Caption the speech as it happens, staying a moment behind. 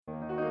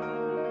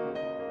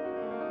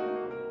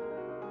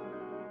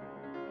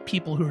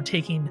people who are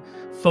taking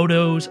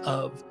photos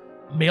of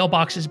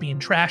mailboxes being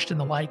trashed and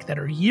the like that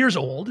are years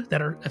old,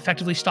 that are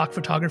effectively stock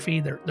photography.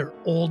 They're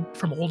old,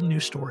 from old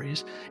news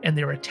stories, and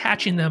they're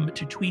attaching them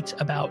to tweets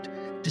about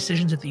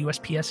decisions that the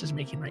USPS is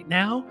making right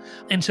now.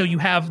 And so you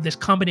have this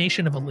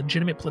combination of a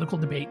legitimate political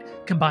debate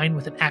combined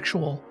with an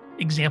actual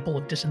example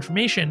of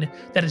disinformation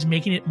that is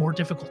making it more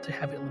difficult to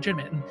have it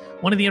legitimate. And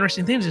one of the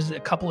interesting things is that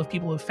a couple of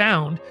people have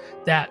found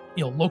that,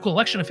 local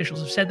election officials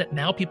have said that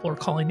now people are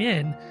calling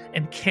in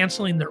and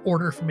canceling their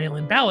order for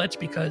mail-in ballots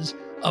because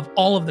of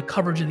all of the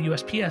coverage of the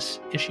USPS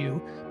issue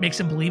makes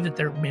them believe that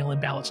their mail-in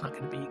ballot's not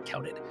going to be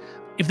counted.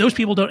 If those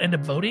people don't end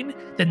up voting,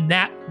 then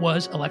that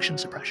was election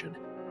suppression.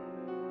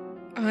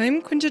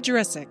 I'm Quinta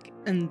Jurecic,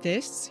 and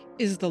this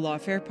is the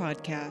Lawfare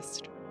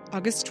Podcast,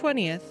 August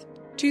 20th,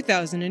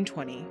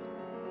 2020.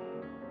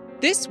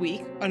 This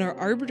week, on our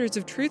Arbiters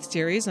of Truth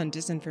series on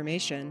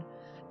disinformation,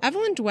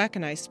 Evelyn Dweck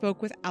and I spoke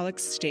with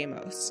Alex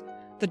Stamos,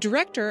 the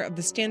director of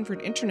the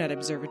Stanford Internet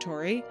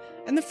Observatory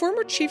and the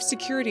former chief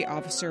security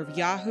officer of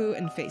Yahoo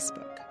and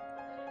Facebook.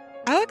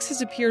 Alex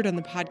has appeared on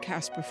the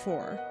podcast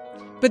before,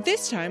 but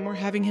this time we're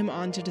having him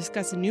on to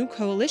discuss a new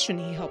coalition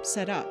he helped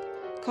set up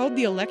called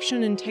the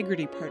Election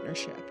Integrity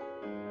Partnership,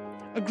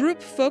 a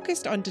group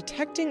focused on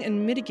detecting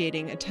and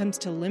mitigating attempts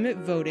to limit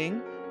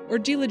voting or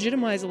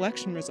delegitimize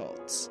election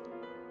results.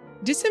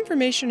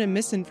 Disinformation and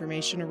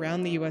misinformation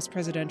around the U.S.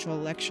 presidential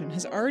election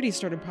has already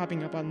started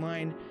popping up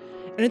online,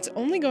 and it's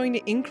only going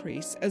to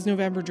increase as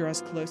November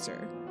draws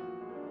closer.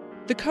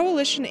 The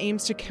coalition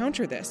aims to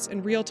counter this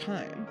in real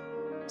time.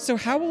 So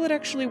how will it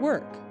actually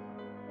work?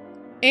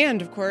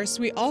 And, of course,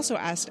 we also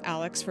asked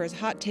Alex for his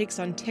hot takes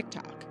on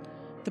TikTok,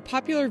 the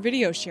popular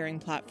video sharing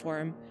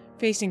platform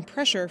facing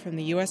pressure from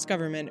the U.S.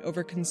 government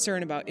over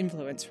concern about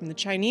influence from the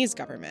Chinese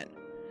government.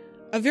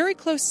 A very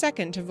close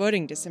second to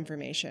voting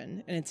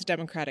disinformation and its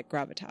democratic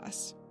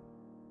gravitas.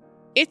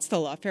 It's the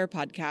Lawfare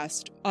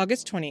Podcast,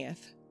 August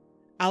 20th.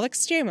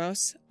 Alex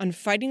Stamos on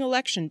fighting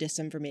election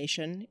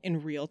disinformation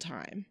in real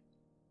time.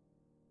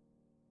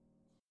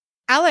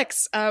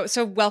 Alex,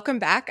 so welcome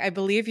back. I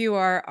believe you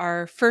are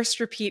our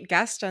first repeat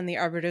guest on the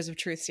Arbiters of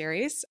Truth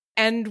series.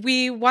 And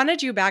we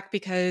wanted you back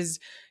because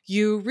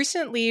you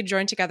recently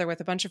joined together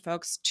with a bunch of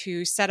folks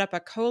to set up a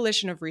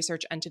coalition of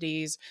research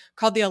entities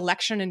called the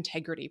Election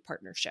Integrity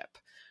Partnership.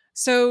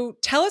 So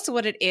tell us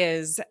what it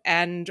is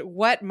and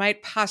what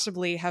might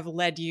possibly have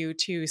led you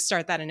to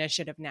start that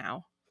initiative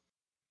now.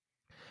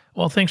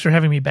 Well, thanks for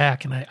having me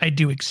back. And I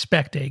do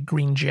expect a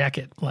green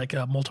jacket like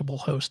a multiple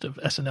host of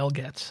SNL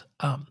gets.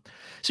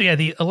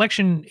 The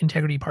Election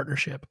Integrity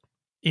Partnership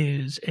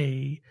is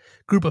a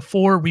group of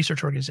 4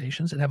 research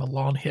organizations that have a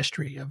long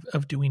history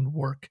of doing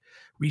work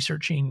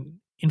researching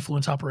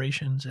influence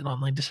operations and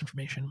online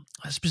disinformation.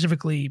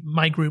 Specifically,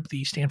 my group,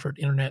 the Stanford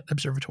Internet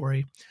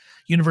Observatory,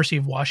 University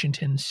of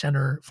Washington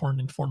Center for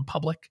an Informed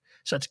Public.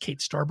 So that's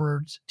Kate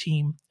Starbird's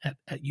team at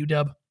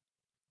UW.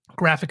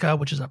 Graphica,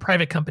 which is a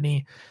private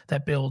company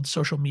that builds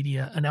social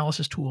media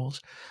analysis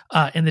tools,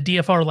 and the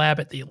DFR lab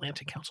at the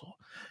Atlantic Council.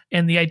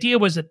 And the idea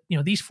was that,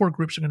 these 4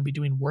 groups are going to be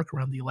doing work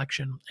around the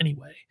election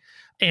anyway.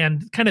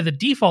 And kind of the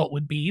default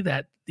would be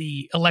that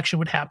the election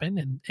would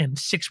happen and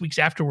 6 weeks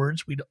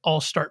afterwards, we'd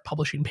all start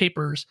publishing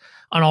papers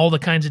on all the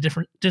kinds of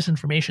different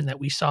disinformation that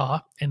we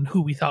saw and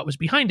who we thought was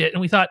behind it. And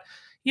we thought,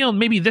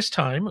 maybe this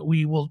time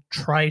we will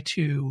try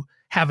to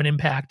have an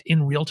impact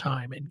in real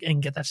time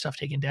and get that stuff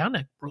taken down.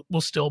 And we'll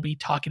still be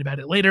talking about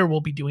it later. We'll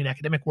be doing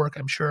academic work,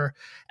 I'm sure,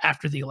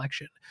 after the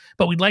election.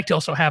 But we'd like to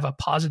also have a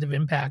positive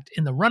impact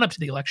in the run-up to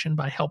the election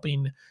by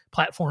helping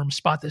platforms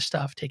spot this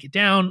stuff, take it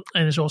down,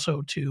 and is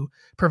also to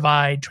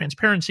provide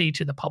transparency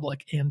to the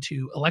public and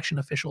to election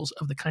officials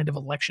of the kind of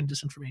election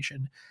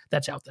disinformation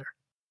that's out there.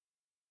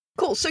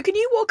 Cool. So can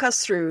you walk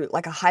us through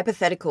like a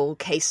hypothetical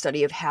case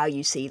study of how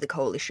you see the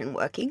coalition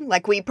working?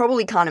 Like, we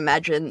probably can't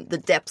imagine the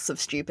depths of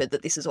stupid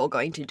that this is all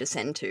going to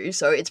descend to.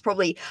 So it's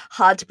probably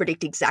hard to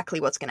predict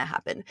exactly what's going to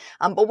happen.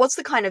 But what's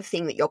the kind of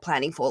thing that you're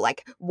planning for?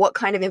 Like, what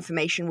kind of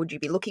information would you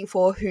be looking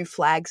for? Who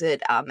flags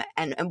it?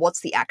 And what's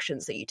the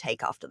actions that you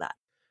take after that?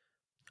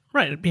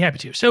 Right, I'd be happy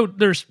to. So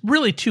there's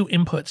really 2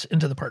 inputs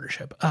into the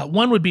partnership.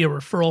 One would be a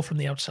referral from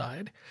the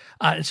outside.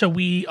 So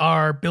we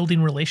are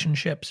building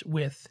relationships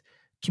with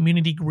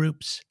community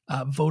groups,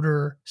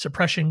 voter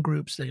suppression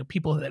groups,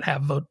 people that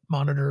have vote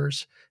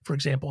monitors, for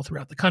example,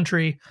 throughout the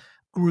country,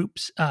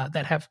 groups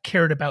that have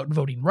cared about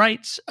voting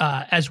rights,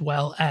 as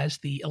well as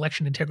the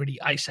Election Integrity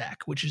ISAC,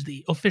 which is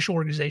the official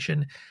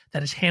organization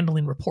that is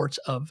handling reports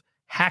of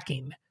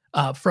hacking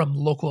from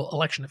local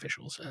election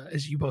officials.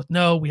 As you both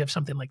know, we have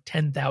something like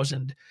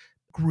 10,000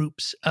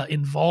 groups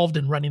involved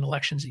in running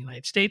elections in the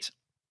United States.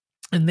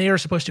 And they are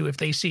supposed to, if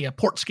they see a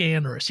port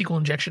scan or a SQL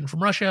injection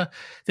from Russia,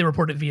 they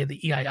report it via the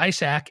EI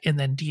ISAC, and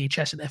then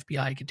DHS and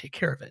FBI can take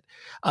care of it.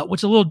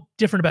 What's a little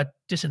different about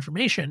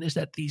disinformation is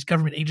that these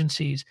government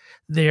agencies,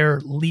 their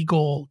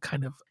legal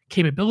kind of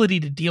capability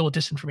to deal with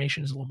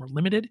disinformation is a little more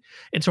limited.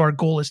 And so our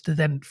goal is to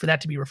then for that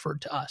to be referred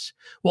to us.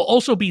 We'll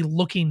also be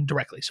looking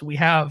directly. So we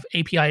have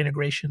API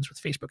integrations with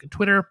Facebook and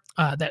Twitter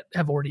that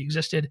have already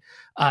existed,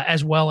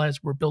 as well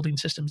as we're building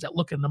systems that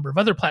look at a number of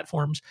other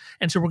platforms.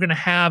 And so we're going to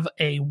have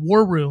a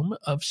war room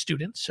of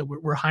students. So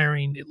we're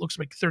hiring, it looks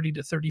like 30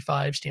 to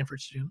 35 Stanford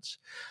students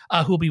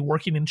who will be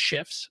working in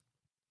shifts.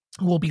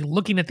 We'll be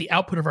looking at the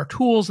output of our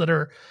tools that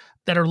are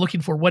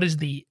looking for what is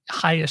the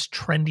highest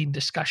trending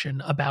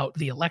discussion about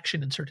the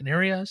election in certain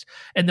areas.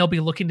 And they'll be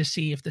looking to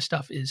see if the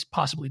stuff is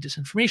possibly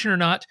disinformation or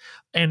not.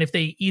 And if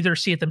they either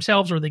see it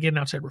themselves or they get an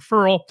outside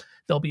referral,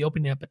 they'll be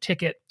opening up a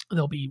ticket.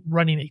 They'll be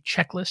running a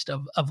checklist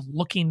of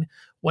looking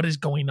what is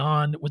going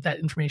on with that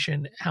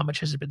information. How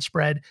much has it been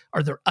spread?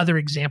 Are there other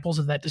examples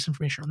of that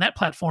disinformation on that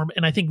platform?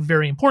 And I think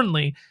very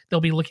importantly, they'll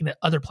be looking at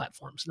other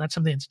platforms. And that's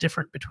something that's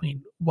different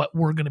between what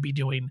we're going to be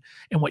doing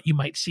and what you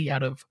might see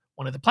out of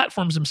one of the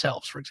platforms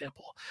themselves, for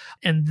example.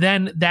 And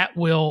then that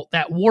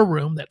war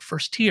room, that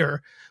first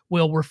tier,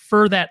 will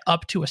refer that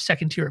up to a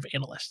second tier of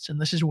analysts.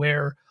 And this is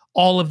where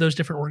all of those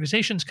different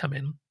organizations come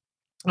in.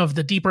 Of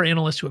the deeper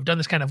analysts who have done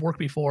this kind of work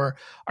before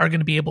are going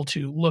to be able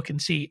to look and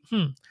see,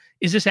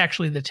 is this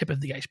actually the tip of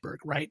the iceberg,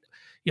 right?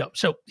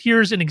 So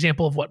here's an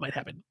example of what might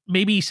happen.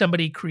 Maybe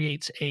somebody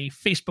creates a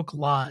Facebook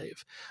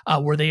Live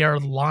where they are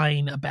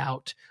lying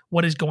about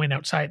what is going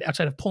outside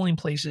of polling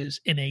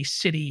places in a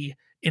city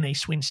in a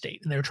swing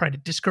state. And they're trying to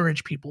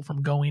discourage people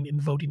from going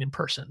and voting in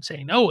person,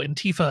 saying,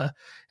 Antifa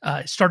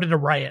started a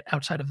riot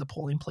outside of the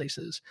polling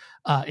places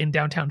in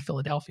downtown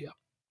Philadelphia.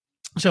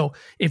 So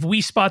if we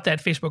spot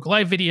that Facebook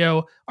Live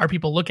video, our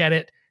people look at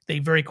it, they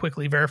very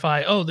quickly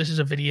verify, this is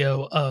a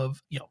video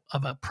of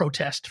a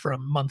protest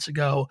from months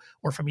ago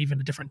or from even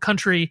a different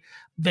country.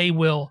 They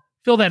will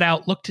fill that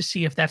out, look to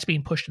see if that's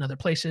being pushed in other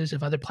places,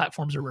 if other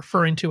platforms are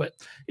referring to it,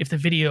 if the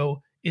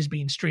video is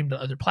being streamed on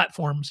other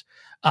platforms,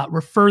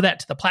 refer that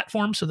to the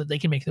platform so that they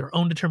can make their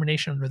own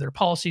determination under their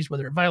policies,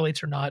 whether it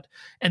violates or not.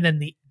 And then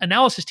the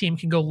analysis team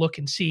can go look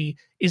and see,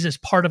 is this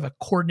part of a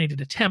coordinated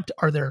attempt?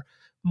 Are there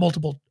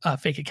multiple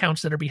fake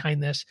accounts that are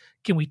behind this?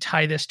 Can we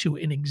tie this to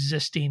an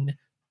existing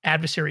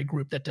adversary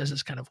group that does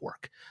this kind of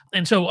work?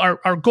 And so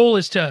our goal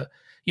is to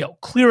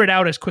clear it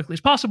out as quickly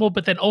as possible,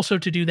 but then also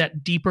to do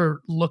that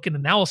deeper look and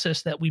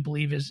analysis that we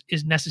believe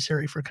is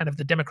necessary for kind of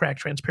the democratic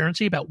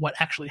transparency about what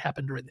actually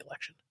happened during the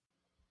election.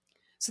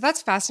 So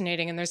that's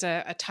fascinating, and there's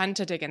a ton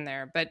to dig in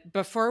there. But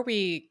before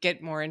we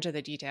get more into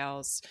the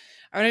details,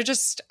 I want to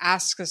just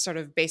ask a sort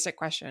of basic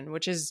question,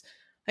 which is,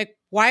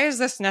 why is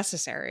this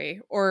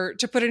necessary? Or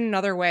to put it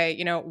another way,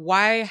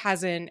 why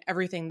hasn't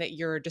everything that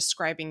you're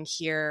describing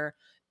here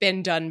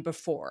been done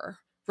before,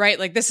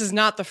 right? This is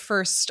not the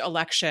first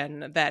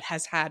election that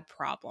has had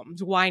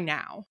problems. Why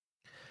now?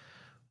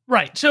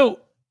 Right. So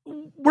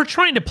we're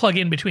trying to plug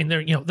in between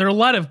there. There are a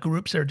lot of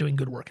groups that are doing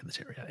good work in this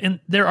area. And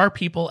there are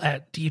people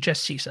at DHS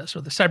CISA.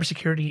 So the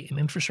Cybersecurity and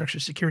Infrastructure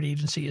Security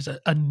Agency is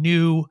a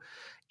new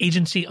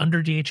agency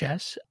under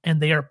DHS, and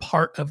they are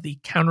part of the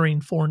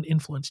Countering Foreign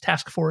Influence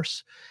Task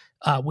Force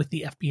with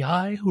the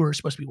FBI, who are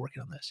supposed to be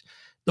working on this.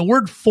 The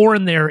word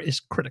foreign there is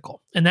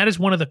critical, and that is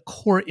one of the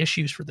core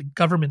issues for the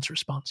government's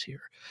response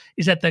here,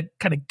 is that the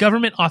kind of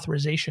government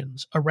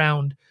authorizations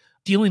around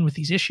dealing with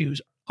these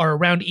issues are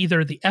around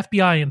either the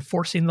FBI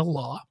enforcing the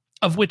law,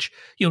 of which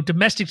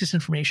domestic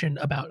disinformation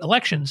about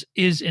elections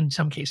is in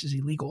some cases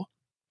illegal,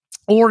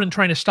 or in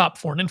trying to stop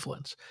foreign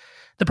influence.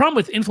 The problem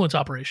with influence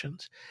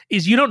operations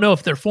is you don't know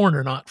if they're foreign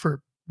or not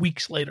for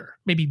weeks later,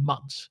 maybe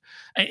months.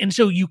 And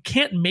so you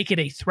can't make it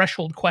a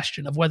threshold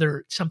question of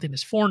whether something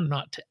is foreign or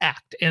not to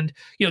act. And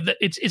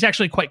it's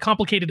actually quite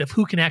complicated of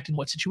who can act in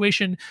what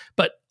situation.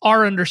 But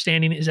our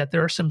understanding is that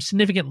there are some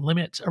significant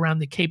limits around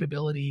the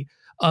capability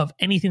of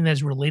anything that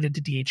is related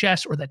to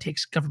DHS or that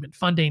takes government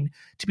funding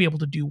to be able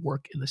to do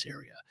work in this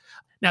area.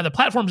 Now, the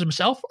platforms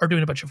themselves are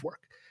doing a bunch of work.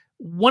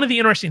 One of the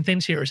interesting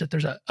things here is that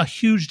there's a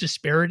huge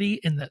disparity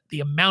in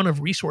the amount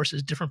of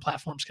resources different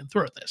platforms can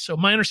throw at this. So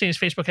my understanding is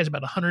Facebook has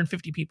about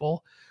 150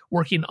 people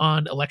working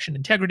on election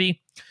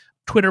integrity.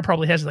 Twitter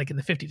probably has in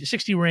the 50 to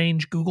 60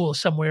 range. Google is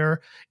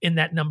somewhere in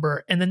that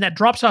number. And then that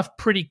drops off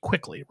pretty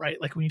quickly, right?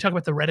 Like when you talk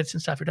about the Reddits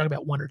and stuff, you're talking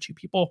about one or two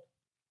people.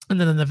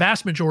 And then the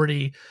vast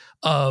majority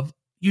of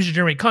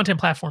user-generated content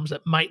platforms that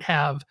might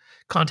have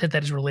content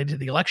that is related to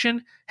the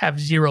election have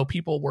zero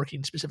people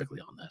working specifically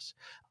on this.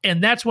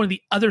 And that's one of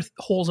the other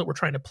holes that we're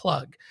trying to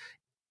plug.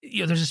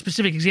 There's a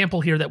specific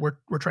example here that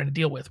we're trying to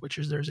deal with, which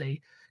is there's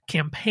a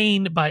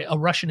campaign by a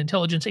Russian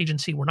intelligence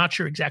agency, we're not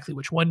sure exactly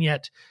which one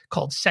yet,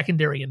 called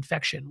Secondary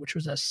Infection, which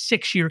was a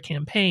 6-year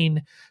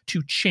campaign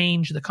to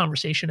change the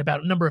conversation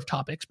about a number of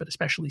topics, but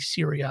especially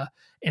Syria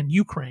and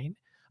Ukraine.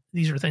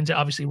 These are things that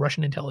obviously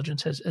Russian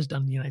intelligence has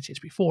done in the United States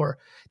before.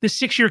 This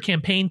 6-year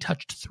campaign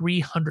touched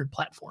 300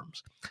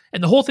 platforms.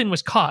 And the whole thing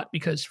was caught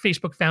because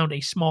Facebook found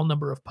a small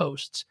number of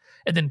posts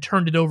and then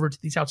turned it over to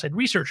these outside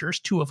researchers,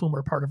 2 of whom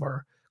are part of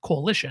our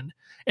coalition.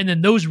 And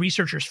then those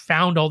researchers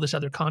found all this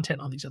other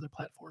content on these other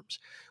platforms.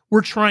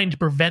 We're trying to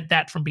prevent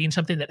that from being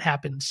something that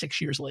happened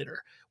 6 years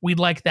later. We'd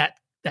like that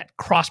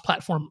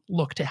cross-platform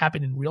look to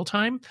happen in real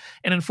time.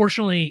 And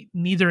unfortunately,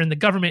 neither in the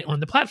government or in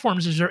the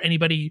platforms is there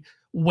anybody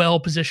well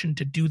positioned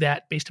to do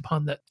that based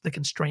upon the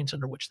constraints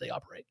under which they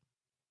operate.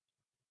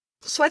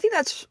 So I think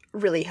that's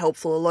really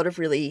helpful. A lot of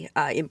really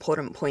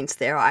important points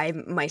there. I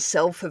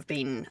myself have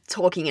been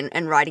talking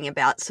and writing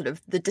about sort of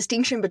the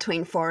distinction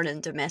between foreign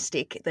and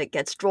domestic that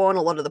gets drawn.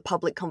 A lot of the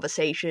public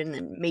conversation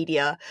and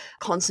media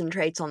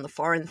concentrates on the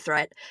foreign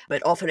threat,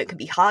 but often it can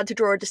be hard to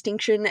draw a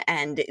distinction.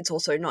 And it's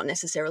also not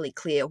necessarily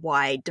clear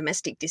why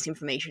domestic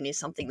disinformation is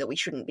something that we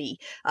shouldn't be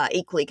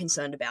equally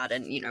concerned about.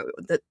 And,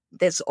 that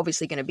there's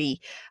obviously going to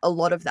be a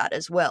lot of that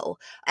as well.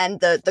 And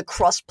the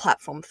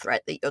cross-platform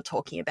threat that you're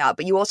talking about.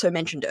 But you also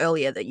mentioned earlier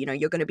that,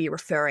 you're going to be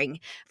referring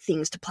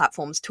things to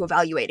platforms to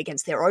evaluate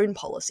against their own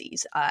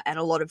policies. And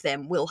a lot of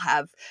them will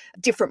have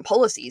different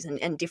policies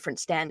and different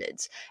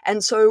standards.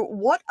 And so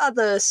what are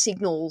the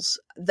signals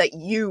that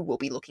you will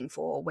be looking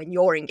for when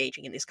you're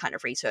engaging in this kind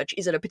of research?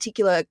 Is it a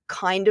particular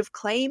kind of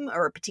claim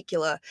or a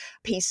particular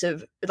piece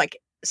of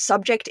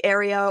subject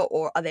area,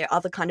 or are there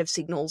other kind of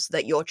signals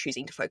that you're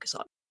choosing to focus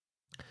on?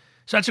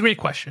 So that's a great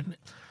question.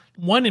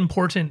 One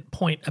important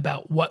point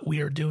about what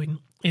we are doing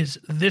is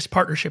this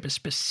partnership is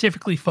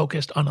specifically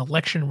focused on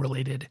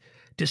election-related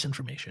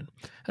disinformation.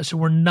 So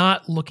we're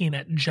not looking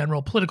at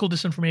general political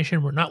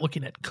disinformation. We're not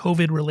looking at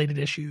COVID-related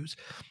issues.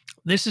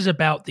 This is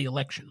about the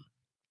election.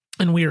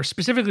 And we are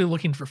specifically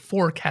looking for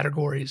 4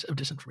 categories of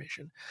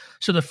disinformation.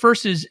 So the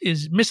first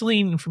is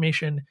misleading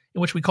information,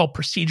 in which we call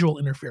procedural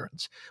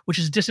interference, which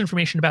is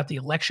disinformation about the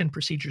election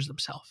procedures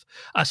themselves.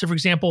 So for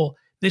example,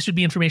 this would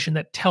be information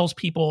that tells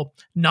people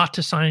not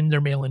to sign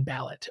their mail-in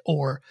ballot,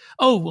 or,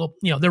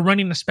 they're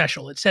running a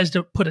special. It says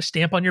to put a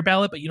stamp on your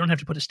ballot, but you don't have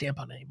to put a stamp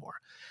on it anymore.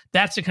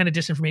 That's the kind of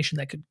disinformation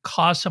that could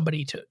cause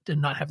somebody to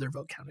not have their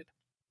vote counted.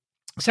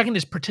 Second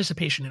is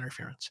participation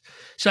interference.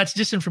 So that's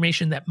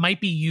disinformation that might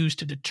be used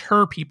to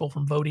deter people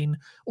from voting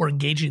or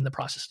engaging in the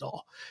process at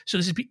all. So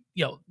this is,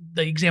 the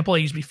example I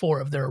used before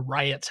of there are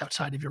riots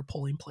outside of your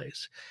polling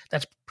place.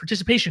 That's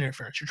participation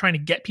interference. You're trying to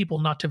get people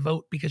not to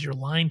vote because you're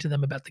lying to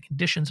them about the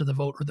conditions of the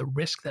vote or the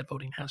risk that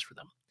voting has for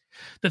them.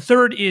 The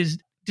third is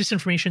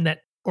disinformation that,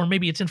 or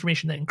maybe it's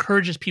information that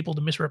encourages people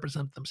to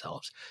misrepresent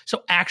themselves.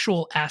 So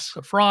actual asks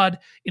of fraud,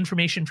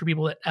 information for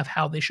people of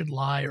how they should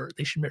lie or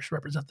they should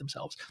misrepresent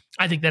themselves.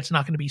 I think that's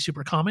not going to be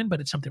super common,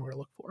 but it's something we're going to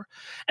look for.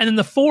 And then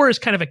the 4 is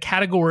kind of a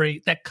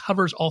category that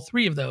covers all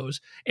 3 of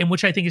those, and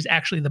which I think is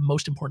actually the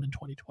most important in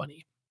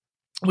 2020,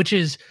 which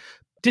is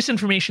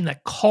disinformation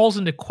that calls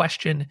into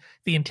question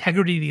the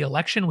integrity of the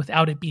election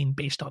without it being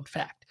based on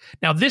fact.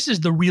 Now, this is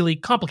the really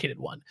complicated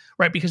one,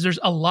 right? Because there's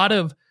a lot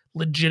of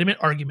legitimate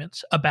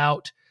arguments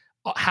about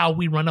how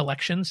we run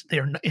elections.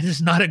 It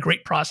is not a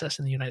great process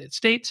in the United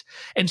States.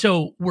 And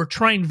so we're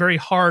trying very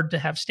hard to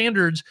have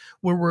standards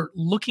where we're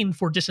looking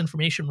for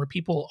disinformation, where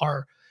people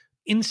are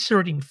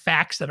inserting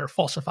facts that are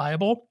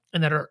falsifiable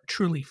and that are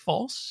truly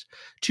false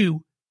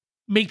to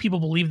make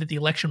people believe that the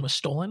election was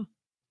stolen,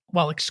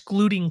 while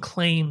excluding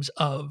claims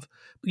of,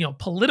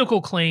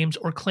 political claims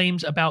or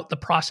claims about the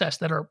process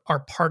that are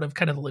part of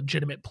kind of the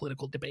legitimate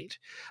political debate.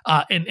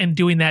 And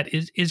doing that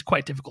is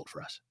quite difficult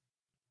for us.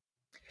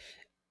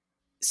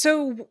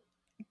 So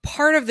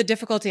part of the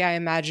difficulty, I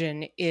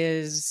imagine,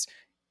 is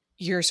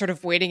you're sort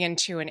of wading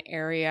into an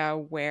area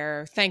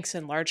where, thanks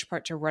in large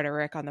part to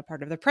rhetoric on the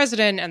part of the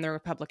president and the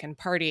Republican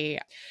Party,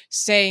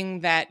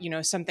 saying that,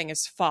 something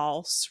is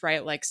false,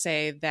 right? Like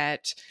say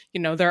that,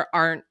 there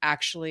isn't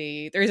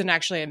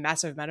actually a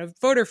massive amount of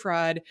voter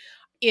fraud,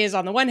 is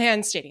on the one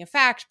hand stating a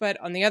fact, but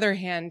on the other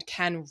hand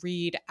can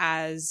read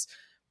as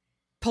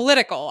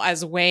political,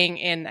 as weighing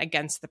in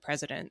against the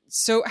president.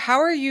 So how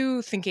are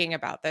you thinking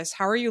about this?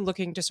 How are you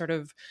looking to sort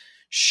of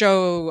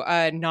show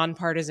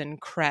nonpartisan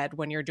cred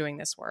when you're doing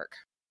this work?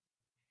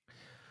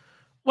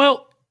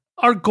 Well,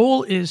 our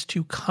goal is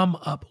to come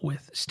up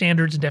with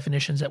standards and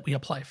definitions that we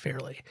apply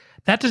fairly.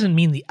 That doesn't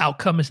mean the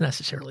outcome is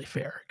necessarily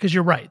fair, because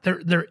you're right.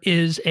 There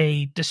is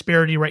a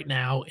disparity right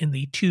now in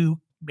the 2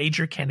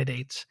 major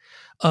candidates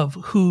of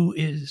who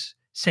is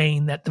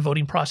saying that the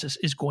voting process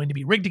is going to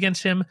be rigged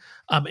against him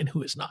and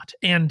who is not.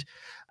 And,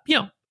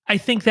 I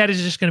think that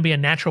is just going to be a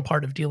natural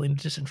part of dealing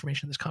with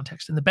disinformation in this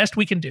context. And the best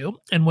we can do,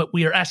 and what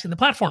we are asking the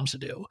platforms to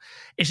do,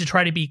 is to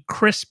try to be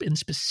crisp and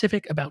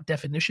specific about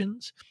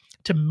definitions,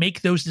 to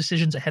make those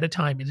decisions ahead of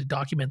time and to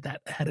document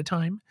that ahead of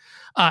time,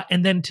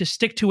 and then to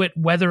stick to it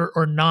whether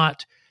or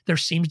not there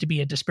seems to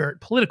be a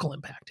disparate political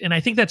impact. And I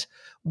think that's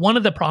one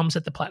of the problems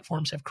that the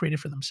platforms have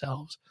created for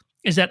themselves,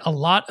 is that a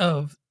lot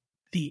of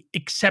the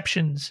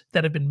exceptions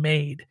that have been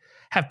made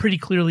have pretty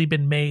clearly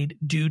been made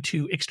due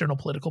to external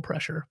political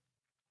pressure.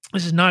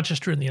 This is not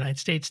just true in the United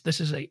States.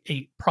 This is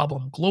a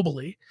problem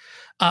globally.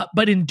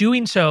 But in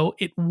doing so,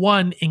 it,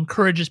 one,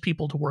 encourages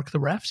people to work the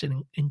refs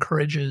and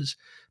encourages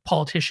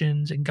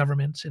politicians and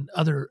governments and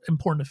other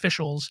important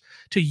officials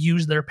to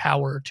use their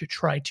power to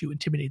try to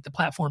intimidate the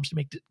platforms to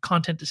make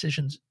content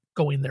decisions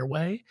going their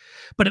way.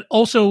 But it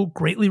also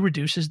greatly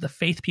reduces the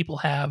faith people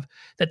have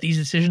that these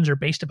decisions are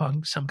based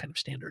upon some kind of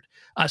standard.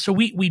 So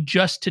we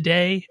just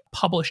today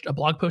published a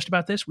blog post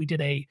about this. We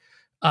did a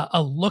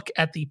look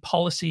at the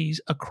policies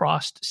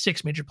across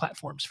 6 major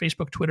platforms: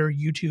 Facebook, Twitter,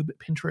 YouTube,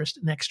 Pinterest,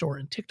 Nextdoor,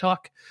 and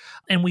TikTok.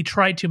 And we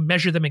tried to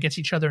measure them against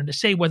each other and to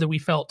say whether we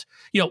felt,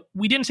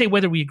 we didn't say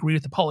whether we agree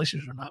with the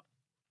policies or not.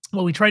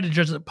 What we tried to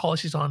judge the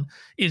policies on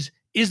is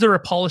there a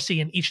policy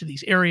in each of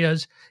these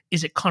areas?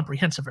 Is it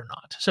comprehensive or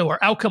not? So our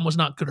outcome was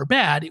not good or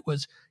bad. It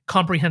was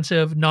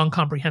comprehensive,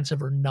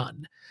 non-comprehensive, or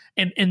none.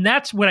 And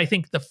that's what I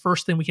think the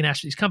first thing we can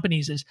ask these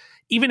companies is,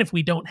 even if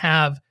we don't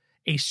have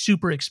a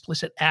super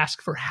explicit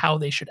ask for how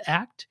they should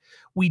act,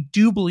 we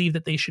do believe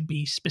that they should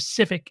be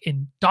specific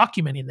in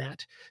documenting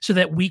that so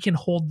that we can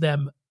hold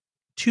them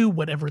to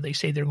whatever they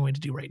say they're going to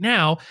do right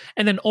now.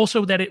 And then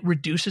also that it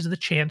reduces the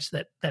chance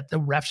that the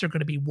refs are going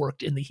to be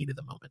worked in the heat of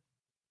the moment.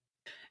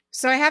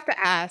 So I have to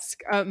ask,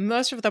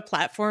 most of the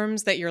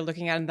platforms that you're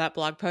looking at in that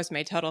blog post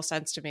made total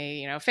sense to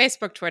me.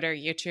 Facebook, Twitter,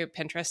 YouTube,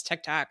 Pinterest,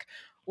 TikTok.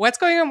 What's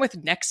going on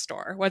with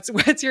Nextdoor?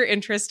 What's your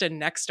interest in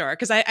Nextdoor?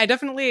 Because I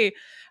definitely,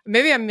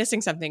 maybe I'm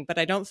missing something, but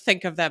I don't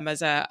think of them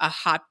as a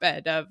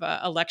hotbed of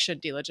election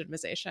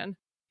delegitimization.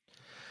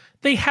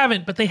 They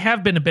haven't, but they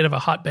have been a bit of a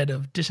hotbed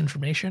of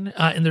disinformation,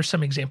 and there's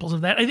some examples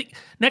of that. I think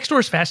Nextdoor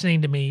is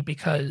fascinating to me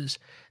because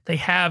they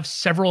have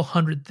several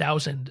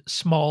 100,000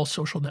 small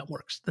social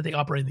networks that they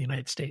operate in the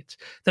United States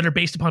that are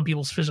based upon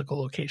people's physical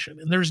location.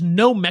 And there's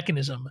no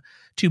mechanism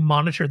to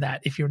monitor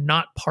that if you're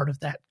not part of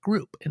that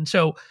group. And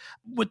so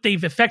what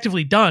they've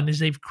effectively done is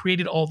they've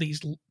created all these,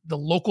 the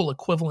local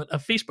equivalent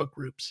of Facebook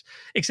groups,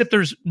 except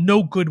there's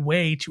no good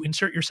way to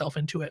insert yourself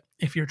into it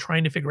if you're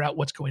trying to figure out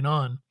what's going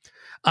on.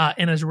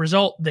 And as a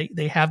result,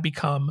 they have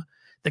become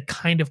the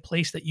kind of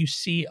place that you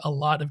see a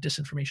lot of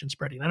disinformation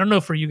spreading. I don't know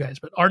for you guys,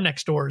 but our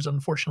Nextdoor is,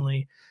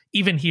 unfortunately,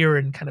 even here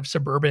in kind of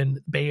suburban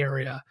Bay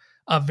Area,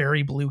 a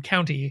very blue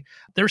county,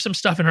 there's some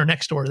stuff in our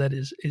Nextdoor that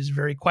is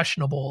very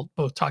questionable,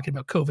 both talking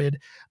about COVID,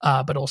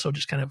 but also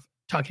just kind of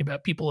talking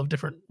about people of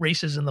different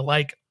races and the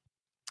like.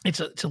 It's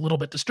a little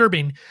bit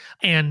disturbing,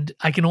 and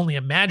I can only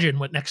imagine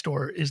what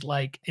Nextdoor is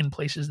like in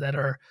places that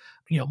are,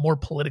 more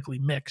politically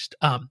mixed.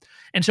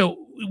 And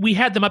so we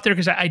had them up there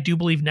because I do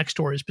believe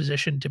Nextdoor is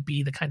positioned to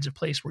be the kinds of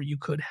place where you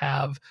could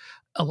have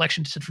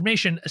election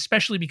disinformation,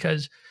 especially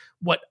because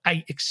what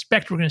I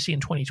expect we're going to see in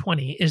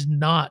 2020 is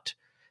not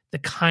the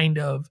kind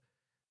of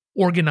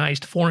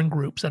organized foreign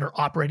groups that are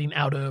operating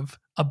out of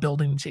a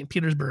building in St.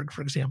 Petersburg,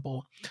 for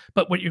example.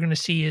 But what you're going to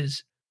see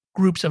is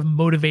groups of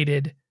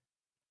motivated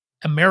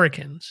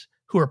Americans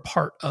who are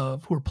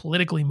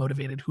politically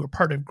motivated, who are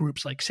part of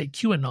groups like, say,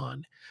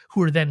 QAnon,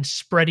 who are then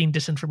spreading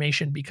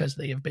disinformation because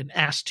they have been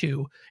asked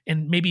to,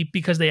 and maybe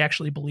because they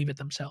actually believe it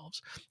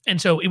themselves.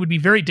 And so it would be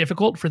very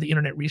difficult for the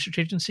Internet Research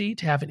Agency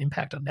to have an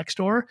impact on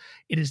Nextdoor.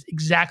 It is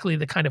exactly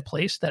the kind of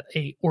place that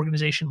a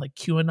organization like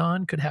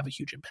QAnon could have a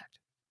huge impact.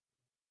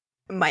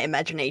 My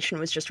imagination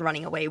was just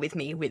running away with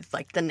me with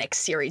like the next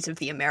series of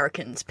The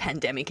Americans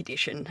Pandemic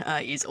Edition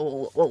is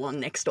all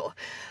on Nextdoor.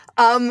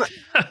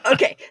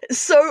 Okay,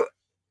 so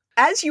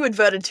as you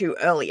adverted to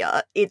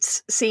earlier, it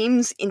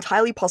seems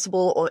entirely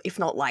possible, or if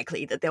not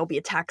likely, that there'll be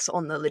attacks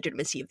on the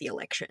legitimacy of the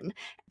election,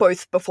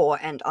 both before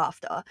and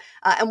after.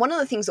 And one of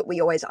the things that we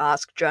always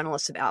ask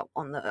journalists about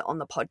on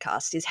the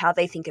podcast is how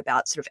they think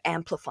about sort of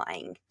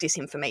amplifying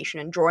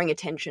disinformation and drawing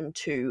attention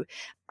to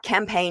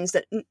campaigns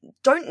that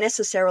don't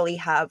necessarily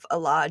have a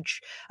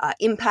large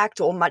impact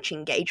or much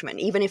engagement.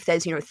 Even if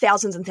there's,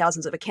 thousands and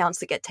thousands of accounts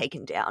that get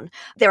taken down,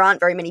 there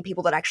aren't very many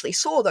people that actually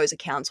saw those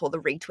accounts or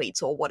the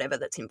retweets or whatever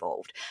that's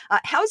involved.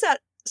 How is that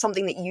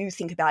something that you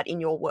think about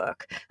in your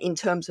work in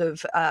terms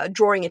of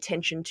drawing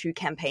attention to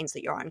campaigns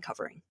that you're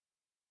uncovering?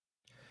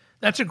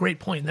 That's a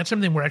great point. That's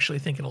something we're actually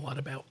thinking a lot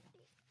about.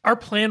 Our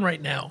plan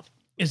right now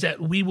is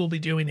that we will be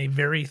doing a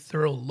very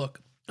thorough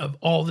look of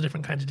all the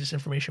different kinds of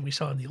disinformation we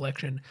saw in the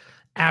election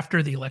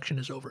after the election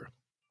is over.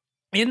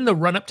 In the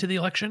run-up to the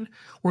election,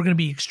 we're going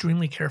to be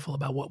extremely careful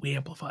about what we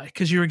amplify,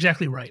 because you're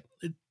exactly right.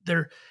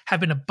 There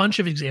have been a bunch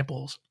of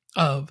examples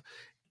of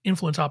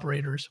influence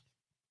operators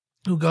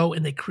who go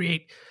and they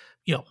create,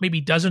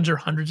 maybe dozens or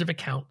hundreds of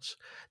accounts.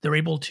 They're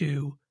able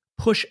to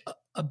push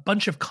a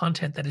bunch of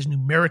content that is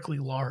numerically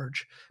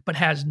large, but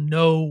has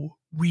no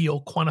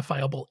real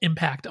quantifiable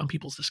impact on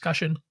people's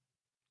discussion.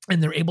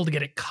 And they're able to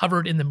get it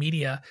covered in the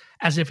media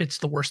as if it's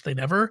the worst thing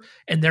ever,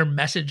 and their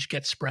message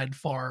gets spread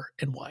far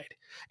and wide.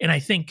 And I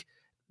think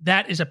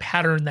that is a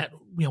pattern that,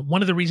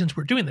 one of the reasons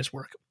we're doing this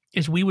work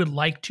is we would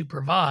like to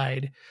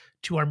provide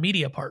to our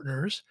media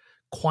partners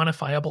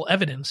quantifiable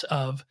evidence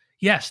of,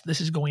 yes,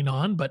 this is going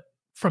on, but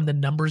from the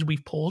numbers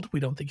we've pulled, we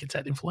don't think it's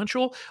that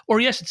influential.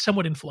 Or yes, it's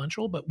somewhat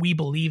influential, but we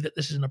believe that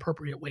this is an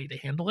appropriate way to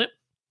handle it.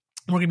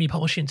 We're going to be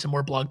publishing some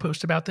more blog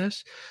posts about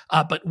this,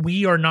 but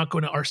we are not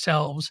going to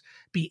ourselves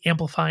be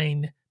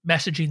amplifying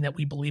messaging that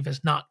we believe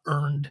has not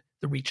earned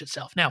the reach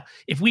itself. Now,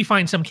 if we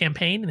find some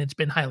campaign and it's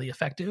been highly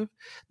effective,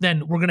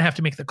 then we're going to have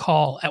to make the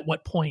call at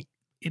what point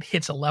it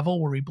hits a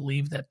level where we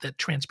believe that the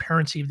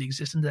transparency of the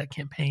existence of that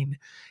campaign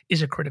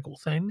is a critical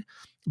thing.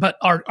 But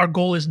our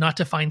goal is not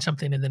to find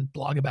something and then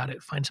blog about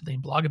it, find something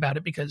and blog about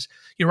it, because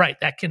you're right,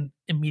 that can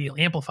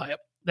immediately amplify it.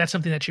 That's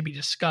something that should be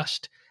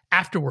discussed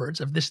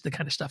afterwards of this is the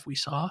kind of stuff we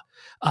saw.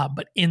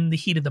 But in the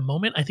heat of the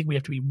moment, I think we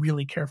have to be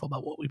really careful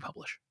about what we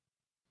publish.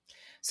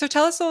 So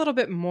tell us a little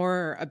bit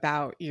more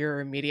about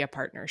your media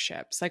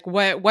partnerships. Like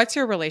what's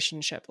your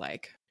relationship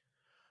like?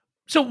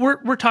 So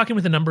we're talking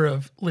with a number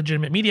of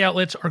legitimate media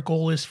outlets. Our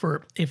goal is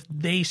for if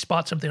they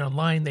spot something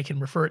online, they can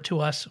refer it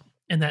to us,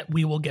 and that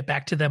we will get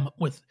back to them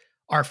with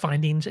our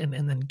findings and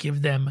then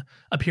give them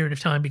a period of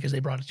time because they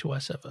brought it to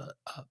us of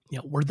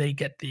where they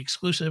get the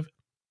exclusive.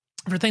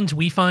 For things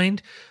we find,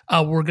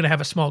 we're going to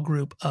have a small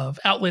group of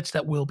outlets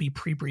that will be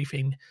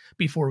pre-briefing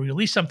before we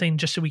release something,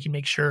 just so we can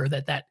make sure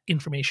that that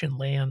information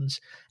lands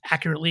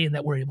accurately and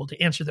that we're able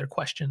to answer their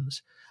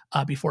questions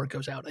before it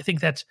goes out. I think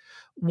that's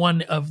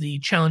one of the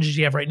challenges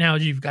you have right now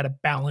is you've got to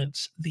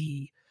balance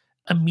the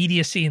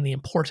immediacy and the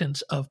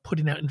importance of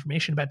putting out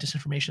information about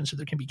disinformation so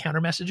there can be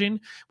counter messaging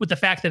with the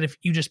fact that if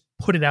you just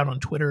put it out on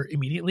Twitter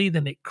immediately,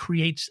 then it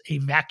creates a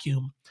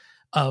vacuum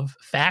of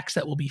facts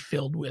that will be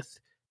filled with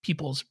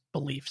people's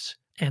beliefs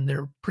and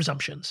their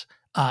presumptions.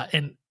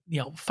 And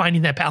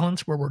finding that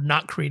balance where we're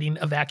not creating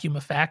a vacuum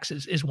of facts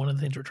is one of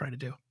the things we're trying to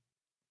do.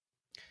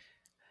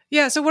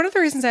 Yeah, so one of the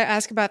reasons I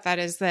ask about that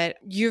is that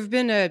you've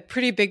been a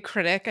pretty big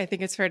critic, I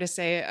think it's fair to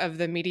say, of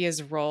the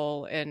media's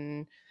role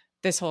in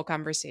this whole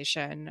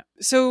conversation.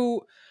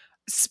 So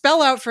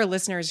spell out for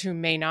listeners who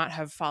may not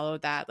have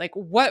followed that, like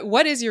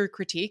what is your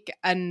critique,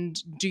 and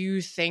do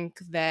you think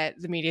that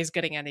the media is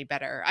getting any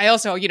better? I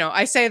also,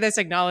 I say this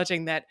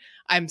acknowledging that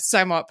I'm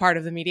somewhat part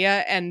of the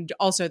media, and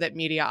also that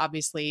media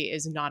obviously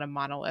is not a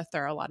monolith.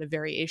 There are a lot of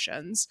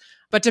variations,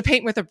 but to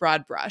paint with a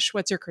broad brush,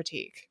 what's your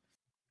critique?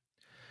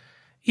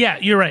 Yeah,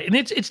 you're right. And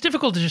it's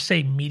difficult to just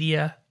say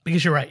media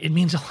because you're right. It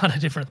means a lot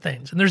of different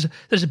things. And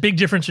there's a big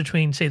difference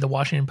between, say, the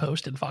Washington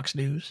Post and Fox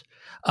News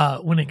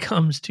when it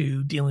comes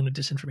to dealing with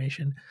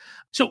disinformation.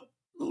 So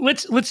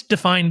let's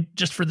define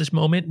just for this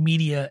moment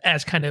media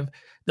as kind of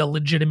the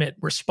legitimate,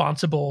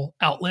 responsible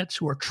outlets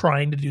who are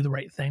trying to do the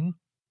right thing.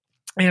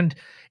 And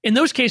in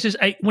those cases,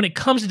 when it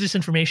comes to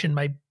disinformation,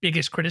 my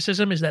biggest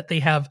criticism is that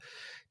they have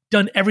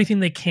done everything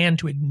they can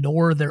to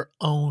ignore their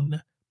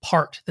own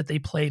part that they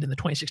played in the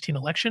 2016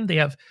 election. They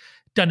have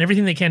done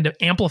everything they can to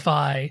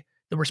amplify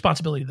the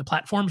responsibility of the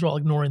platforms while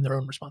ignoring their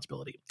own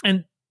responsibility.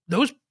 And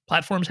those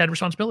platforms had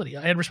responsibility.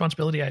 I had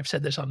responsibility. I've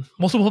said this on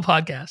multiple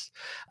podcasts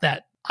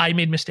that I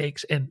made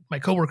mistakes and my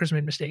coworkers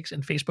made mistakes,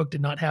 and Facebook did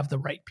not have the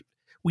right.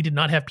 We did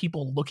not have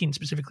people looking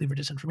specifically for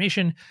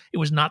disinformation. It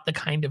was not the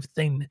kind of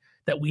thing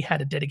that we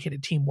had a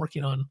dedicated team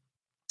working on.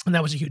 And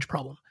that was a huge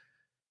problem.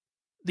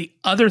 The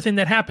other thing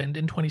that happened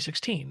in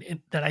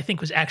 2016 that I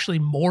think was actually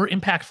more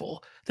impactful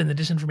than the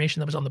disinformation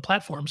that was on the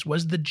platforms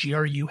was the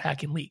GRU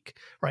hack and leak,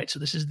 right? So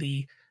this is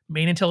the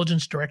main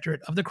intelligence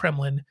directorate of the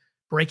Kremlin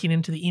breaking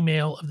into the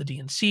email of the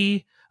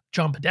DNC,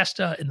 John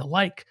Podesta, and the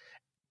like,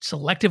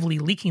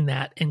 selectively leaking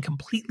that and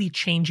completely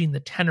changing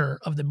the tenor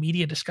of the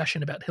media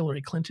discussion about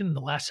Hillary Clinton in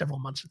the last several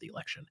months of the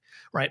election,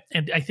 right?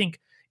 And I think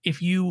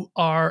if you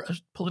are a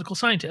political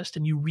scientist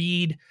and you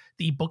read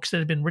the books that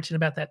have been written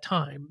about that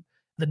time,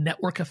 the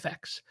network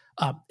effects,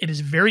 it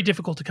is very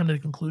difficult to come to the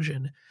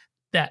conclusion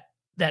that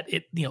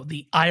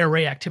the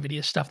IRA activity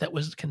is stuff that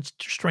was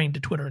constrained to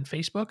Twitter and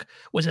Facebook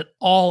was at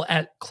all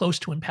close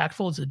to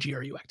impactful as the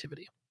GRU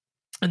activity.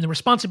 And the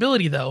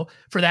responsibility, though,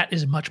 for that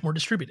is much more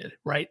distributed,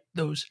 right?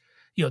 Those,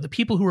 the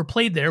people who were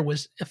played there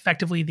was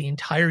effectively the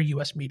entire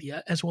US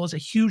media, as well as a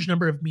huge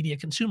number of media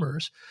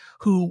consumers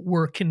who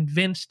were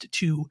convinced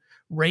to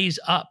raise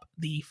up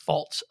the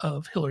faults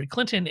of Hillary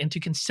Clinton and to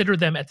consider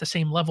them at the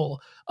same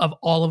level of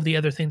all of the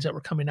other things that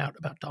were coming out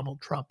about Donald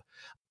Trump.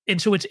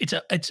 And so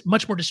it's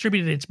much more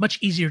distributed. It's much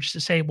easier just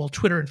to say, well,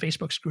 Twitter and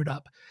Facebook screwed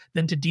up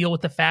than to deal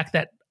with the fact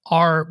that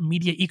our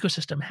media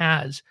ecosystem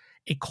has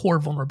a core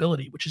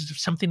vulnerability, which is if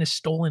something is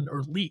stolen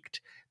or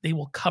leaked, they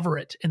will cover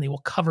it, and they will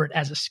cover it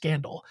as a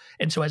scandal.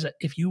 And so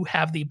if you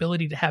have the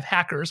ability to have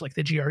hackers like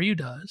the GRU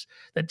does,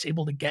 that's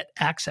able to get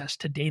access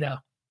to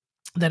data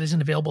that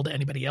isn't available to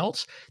anybody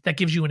else, that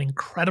gives you an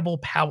incredible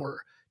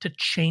power to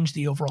change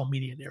the overall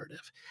media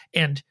narrative.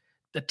 And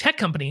the tech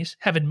companies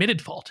have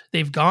admitted fault.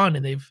 They've gone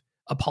and they've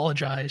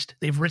apologized.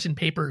 They've written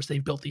papers.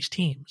 They've built these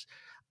teams.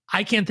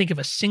 I can't think of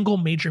a single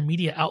major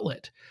media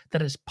outlet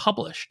that has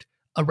published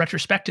a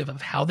retrospective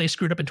of how they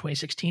screwed up in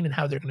 2016 and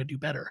how they're going to do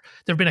better.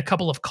 There have been a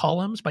couple of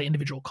columns by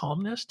individual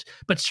columnists,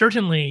 but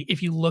certainly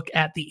if you look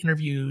at the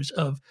interviews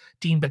of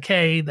Dean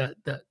Baquet,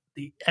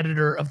 the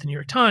editor of the New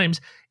York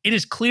Times, it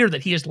is clear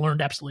that he has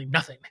learned absolutely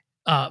nothing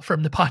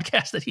from the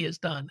podcast that he has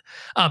done.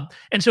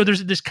 And so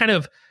there's this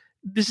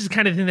is the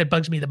kind of thing that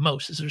bugs me the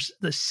most, is there's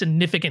the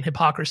significant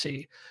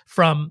hypocrisy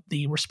from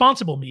the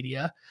responsible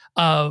media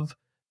of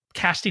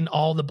casting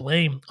all the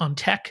blame on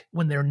tech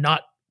when they're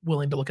not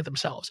willing to look at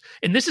themselves.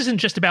 And this isn't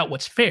just about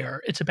what's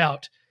fair. It's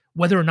about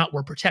whether or not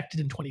we're protected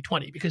in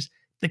 2020, because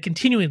the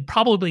continuing,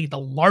 probably the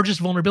largest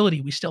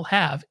vulnerability we still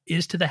have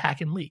is to the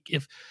hack and leak.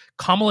 If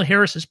Kamala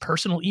Harris's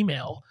personal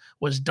email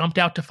was dumped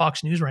out to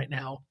Fox News right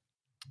now,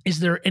 is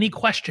there any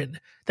question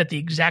that the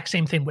exact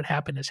same thing would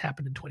happen as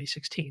happened in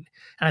 2016?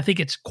 And I think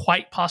it's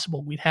quite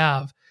possible we'd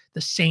have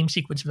the same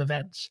sequence of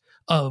events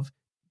of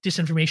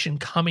disinformation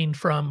coming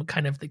from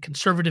kind of the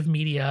conservative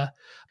media,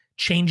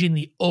 changing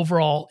the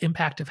overall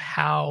impact of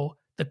how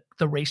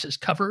the race is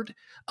covered,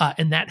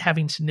 and that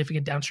having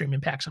significant downstream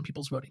impacts on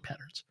people's voting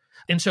patterns.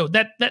 And so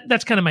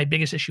that's kind of my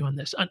biggest issue on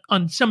this.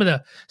 On some of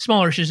the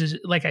smaller issues, is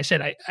like I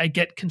said, I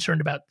get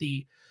concerned about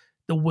the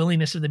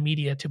willingness of the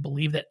media to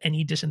believe that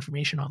any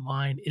disinformation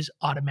online is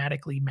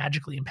automatically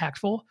magically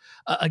impactful.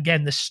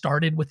 Again, this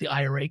started with the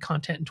IRA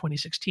content in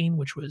 2016,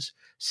 which was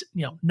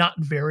not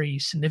very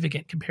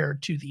significant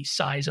compared to the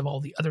size of all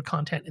the other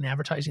content and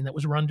advertising that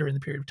was run during the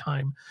period of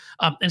time.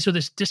 And so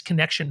this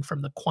disconnection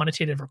from the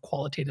quantitative or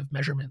qualitative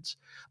measurements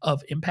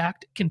of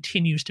impact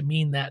continues to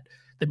mean that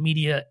the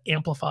media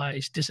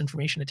amplifies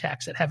disinformation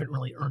attacks that haven't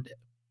really earned it.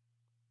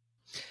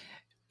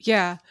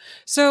 Yeah.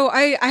 So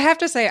I have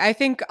to say, I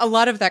think a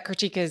lot of that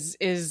critique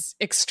is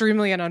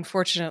extremely and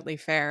unfortunately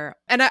fair.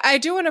 And I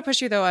do want to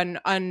push you, though,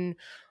 on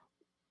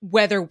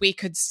whether we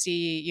could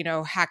see,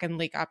 hack and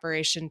leak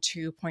Operation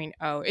 2.0.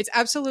 It's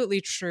absolutely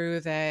true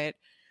that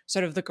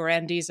sort of the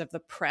grandees of the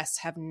press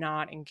have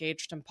not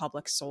engaged in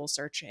public soul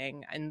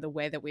searching in the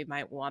way that we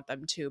might want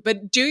them to.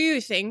 But do you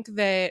think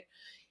that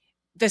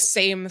the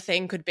same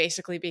thing could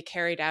basically be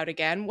carried out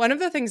again? One of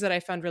the things that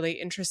I found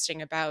really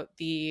interesting about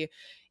the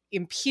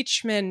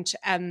impeachment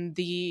and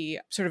the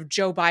sort of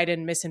Joe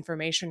Biden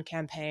misinformation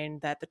campaign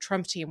that the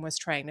Trump team was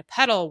trying to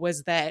peddle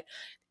was that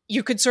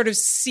you could sort of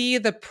see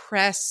the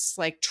press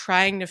like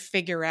trying to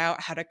figure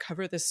out how to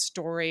cover this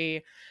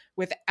story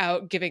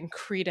without giving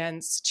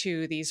credence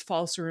to these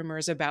false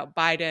rumors about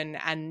Biden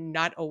and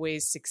not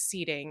always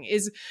succeeding.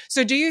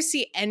 So do you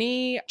see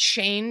any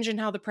change in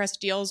how the press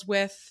deals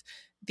with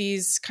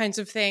these kinds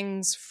of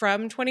things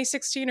from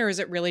 2016, or is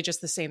it really just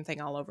the same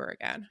thing all over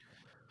again?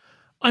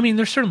 I mean,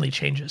 there's certainly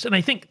changes. And I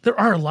think there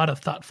are a lot of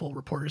thoughtful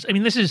reporters. I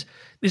mean, this is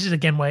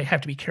again, why I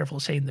have to be careful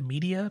saying the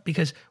media,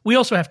 because we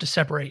also have to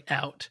separate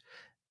out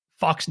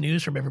Fox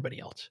News from everybody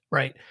else,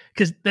 right?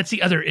 Because that's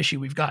the other issue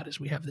we've got,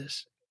 is we have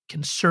this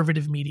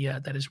conservative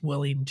media that is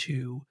willing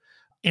to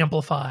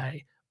amplify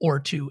or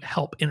to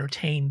help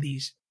entertain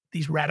these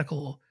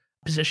radical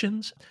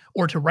positions,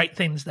 or to write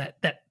things that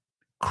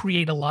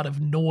create a lot of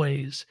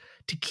noise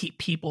to keep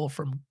people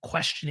from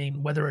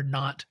questioning whether or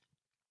not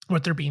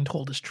what they're being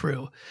told is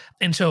true.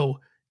 And so,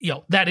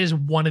 that is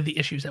one of the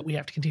issues that we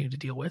have to continue to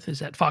deal with, is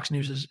that Fox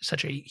News is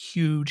such a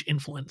huge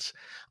influence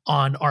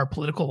on our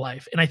political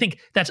life. And I think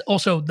that's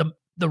also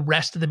the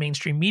rest of the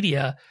mainstream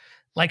media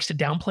likes to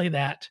downplay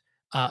that.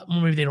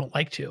 Maybe they don't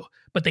like to,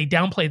 but they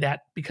downplay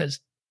that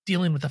because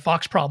dealing with the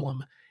Fox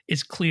problem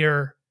is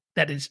clear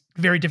that is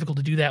very difficult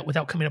to do that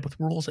without coming up with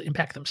rules that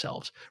impact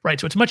themselves, right?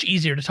 So it's much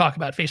easier to talk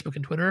about Facebook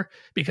and Twitter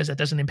because that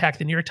doesn't impact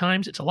the New York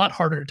Times. It's a lot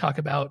harder to talk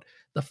about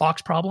the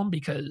Fox problem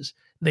because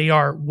they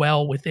are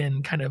well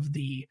within kind of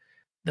the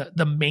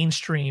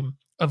mainstream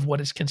of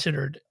what is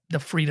considered the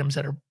freedoms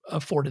that are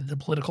afforded the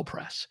political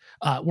press,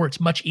 where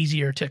it's much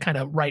easier to kind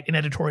of write an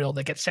editorial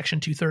that gets Section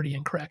 230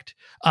 incorrect,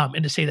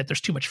 and to say that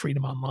there's too much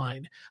freedom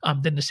online,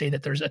 than to say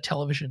that there's a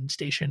television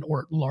station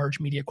or large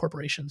media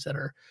corporations that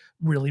are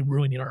really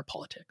ruining our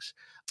politics.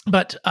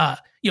 But,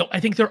 I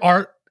think there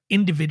are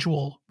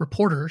individual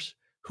reporters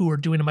who are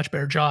doing a much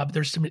better job.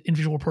 There's some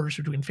individual reporters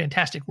who are doing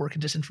fantastic work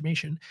in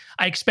disinformation.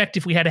 I expect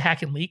if we had a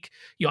hack and leak,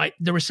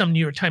 there was some New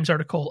York Times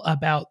article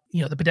about,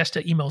 the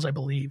Podesta emails, I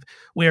believe,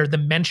 where the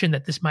mention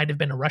that this might have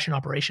been a Russian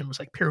operation was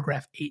like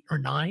paragraph 8 or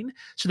 9.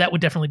 So that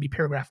would definitely be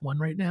paragraph 1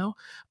 right now.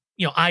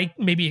 I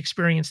maybe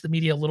experienced the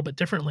media a little bit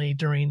differently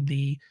during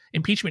the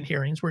impeachment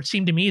hearings, where it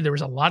seemed to me there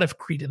was a lot of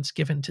credence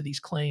given to these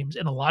claims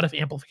and a lot of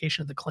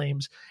amplification of the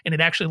claims. And it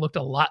actually looked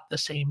a lot the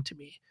same to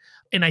me.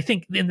 And I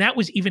think, and that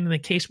was even in the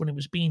case when it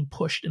was being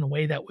pushed in a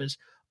way that was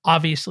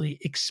obviously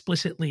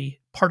explicitly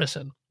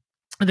partisan.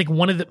 I think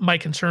one of my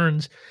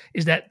concerns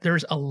is that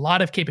there's a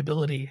lot of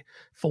capability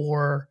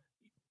for,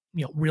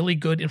 really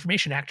good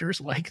information actors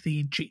like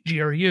the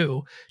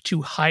GRU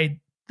to hide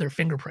their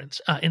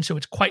fingerprints. And so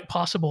it's quite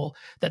possible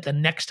that the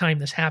next time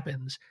this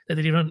happens, that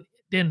they did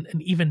an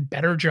even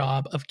better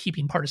job of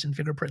keeping partisan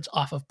fingerprints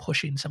off of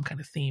pushing some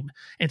kind of theme.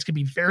 And it's going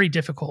to be very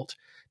difficult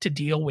to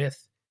deal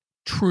with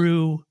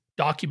true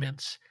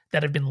documents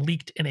that have been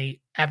leaked in a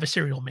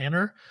adversarial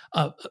manner.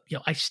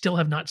 I still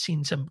have not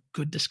seen some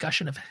good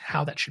discussion of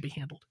how that should be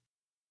handled.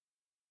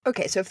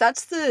 Okay, so if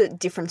that's the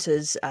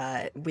differences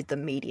with the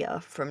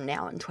media from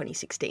now in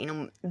 2016,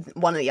 and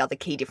one of the other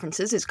key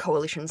differences is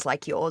coalitions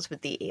like yours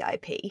with the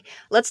EIP,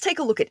 let's take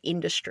a look at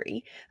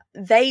industry.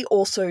 They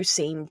also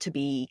seem to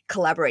be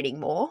collaborating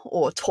more,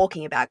 or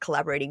talking about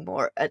collaborating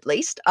more at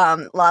least.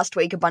 Last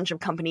week, a bunch of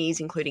companies,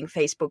 including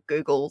Facebook,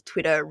 Google,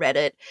 Twitter,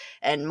 Reddit,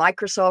 and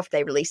Microsoft,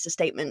 they released a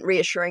statement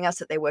reassuring us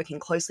that they're working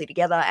closely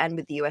together and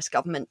with the US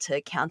government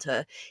to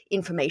counter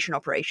information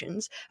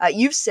operations.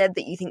 You've said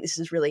that you think this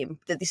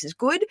is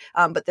good.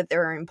 good, but that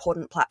there are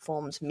important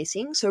platforms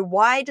missing. So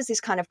why does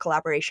this kind of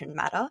collaboration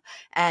matter,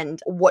 and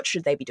what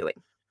should they be doing?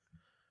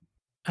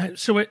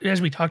 So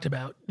as we talked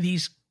about,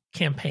 these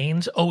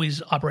campaigns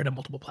always operate on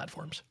multiple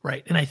platforms,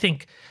 right? And I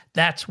think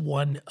that's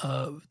one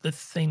of the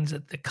things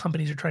that the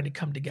companies are trying to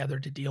come together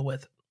to deal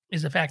with,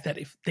 is the fact that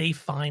if they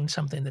find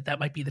something that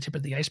might be the tip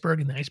of the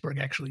iceberg, and the iceberg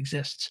actually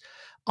exists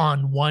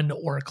on one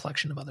or a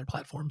collection of other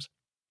platforms,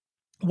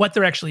 what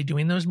they're actually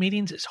doing in those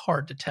meetings is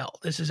hard to tell.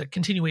 This is a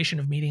continuation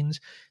of meetings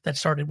that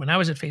started when I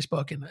was at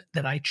Facebook and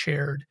that I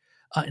chaired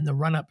in the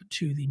run-up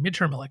to the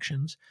midterm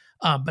elections,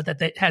 but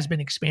that has been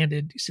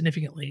expanded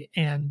significantly.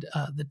 And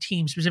the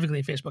team specifically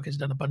at Facebook has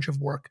done a bunch of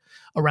work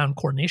around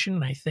coordination,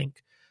 and I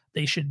think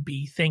they should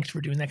be thanked for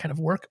doing that kind of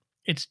work.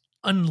 It's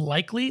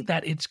unlikely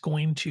that it's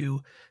going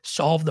to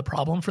solve the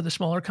problem for the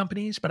smaller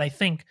companies, but I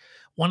think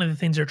one of the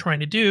things they're trying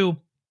to do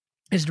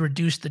is to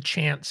reduce the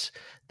chance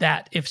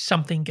that if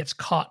something gets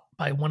caught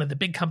by one of the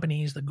big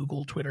companies, the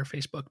Google, Twitter,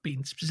 Facebook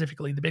being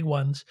specifically the big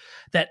ones,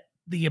 that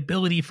the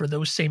ability for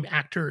those same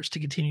actors to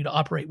continue to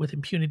operate with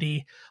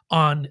impunity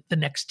on the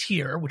next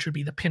tier, which would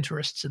be the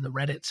Pinterests and the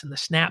Reddits and the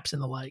Snaps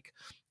and the like,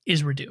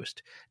 is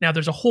reduced. Now,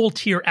 there's a whole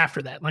tier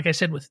after that. Like I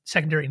said, with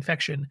secondary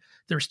infection,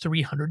 there's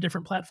 300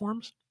 different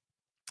platforms.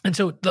 And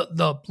so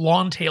the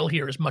long tail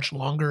here is much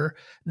longer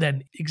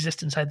than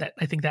exists inside that.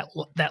 I think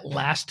that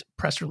last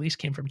press release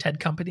came from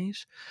TED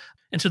companies.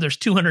 And so there's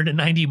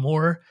 290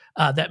 more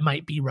that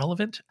might be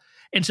relevant.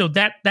 And so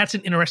that's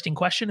an interesting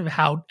question of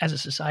how, as a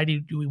society,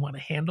 do we want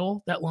to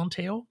handle that long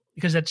tail?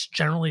 Because that's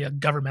generally a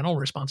governmental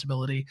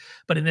responsibility.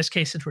 But in this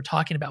case, since we're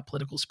talking about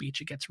political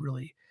speech, it gets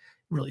really,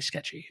 really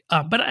sketchy.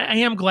 But I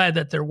am glad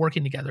that they're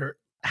working together.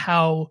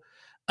 How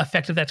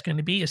effective that's going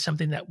to be is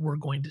something that we're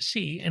going to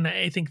see. And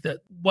I think that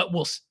what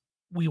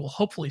we will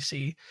hopefully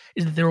see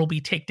is that there will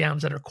be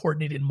takedowns that are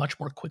coordinated much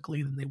more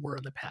quickly than they were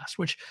in the past,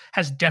 which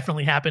has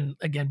definitely happened,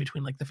 again,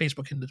 between like the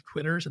Facebook and the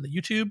Twitters and the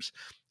YouTubes.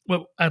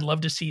 What I'd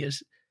love to see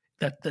is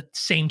that the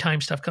same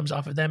time stuff comes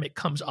off of them, it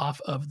comes off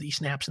of the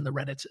Snaps and the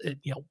Reddits,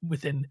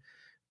 within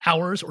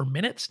hours or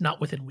minutes, not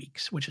within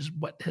weeks, which is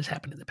what has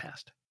happened in the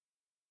past.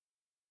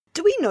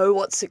 Do we know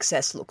what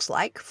success looks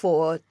like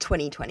for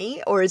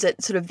 2020, or is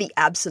it sort of the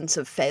absence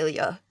of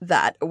failure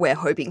that we're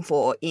hoping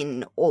for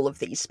in all of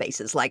these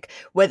spaces? Like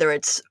whether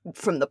it's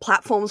from the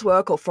platform's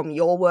work or from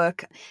your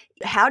work,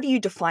 how do you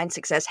define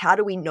success? How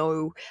do we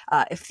know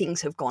if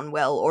things have gone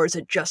well, or is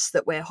it just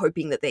that we're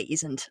hoping that there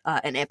isn't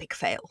an epic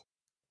fail?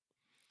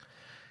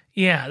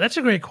 Yeah, that's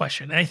a great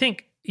question. And I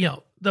think,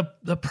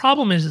 the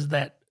problem is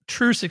that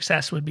true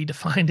success would be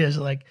defined as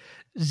like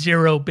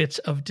 0 bits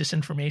of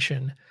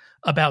disinformation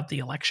about the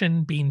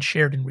election being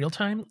shared in real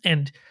time.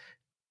 And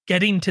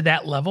getting to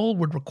that level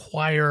would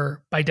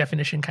require, by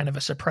definition, kind of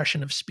a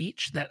suppression of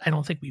speech that I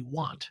don't think we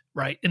want,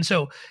 right? And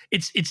so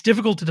it's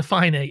difficult to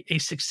define a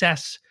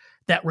success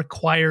that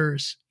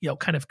requires,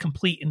 kind of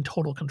complete and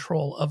total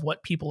control of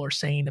what people are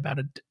saying about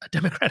a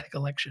democratic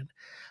election.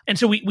 And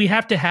so we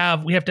have to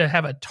have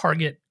a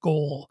target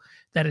goal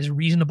that is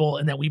reasonable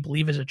and that we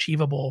believe is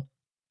achievable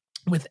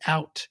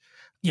without,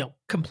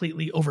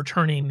 completely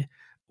overturning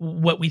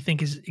what we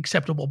think is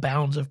acceptable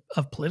bounds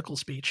of political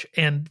speech.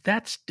 And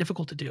that's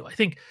difficult to do. I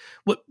think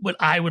what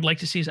I would like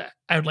to see is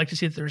I would like to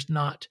see that there's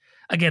not,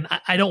 again,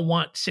 I don't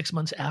want 6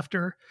 months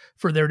after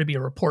for there to be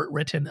a report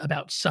written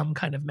about some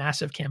kind of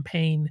massive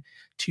campaign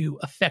to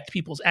affect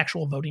people's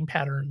actual voting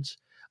patterns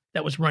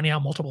that was running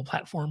on multiple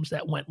platforms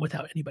that went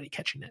without anybody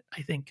catching it.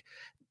 I think,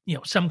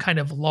 some kind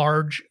of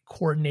large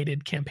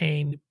coordinated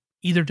campaign,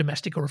 either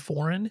domestic or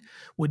foreign,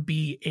 would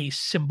be a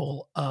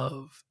symbol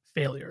of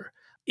failure.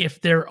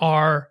 If there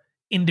are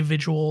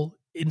individual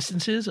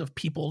instances of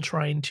people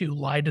trying to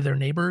lie to their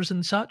neighbors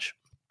and such,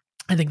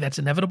 I think that's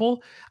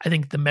inevitable. I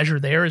think the measure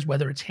there is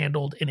whether it's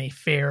handled in a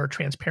fair,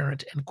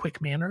 transparent, and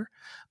quick manner.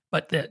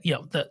 But the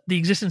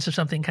existence of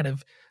something kind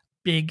of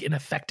big and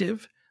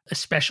effective,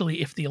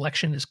 especially if the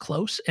election is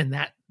close, and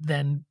that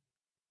then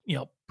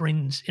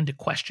brings into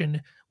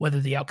question whether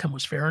the outcome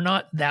was fair or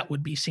not, that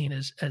would be seen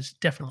as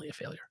definitely a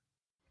failure.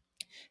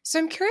 So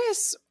I'm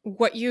curious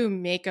what you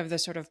make of the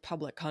sort of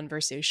public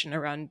conversation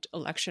around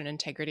election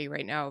integrity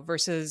right now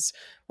versus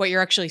what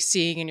you're actually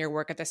seeing in your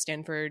work at the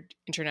Stanford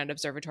Internet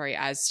Observatory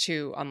as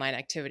to online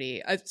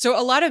activity. So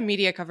a lot of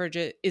media coverage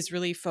is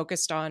really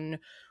focused on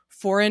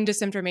foreign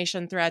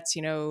disinformation threats,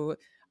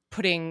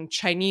 putting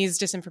Chinese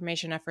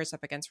disinformation efforts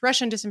up against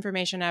Russian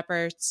disinformation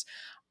efforts.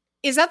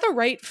 Is that the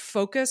right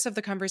focus of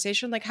the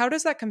conversation? Like, how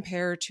does that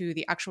compare to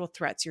the actual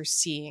threats you're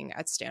seeing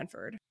at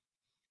Stanford?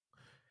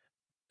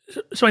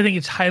 So I think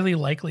it's highly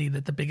likely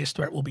that the biggest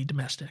threat will be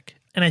domestic.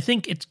 And I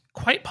think it's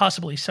quite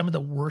possibly some of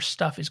the worst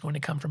stuff is going to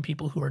come from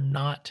people who are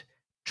not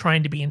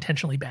trying to be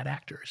intentionally bad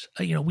actors.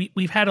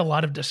 We've had a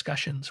lot of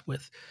discussions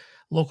with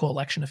local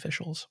election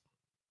officials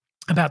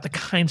about the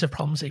kinds of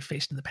problems they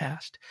faced in the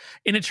past.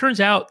 And it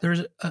turns out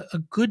there's a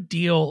good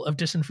deal of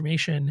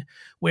disinformation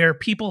where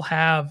people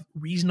have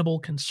reasonable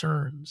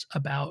concerns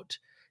about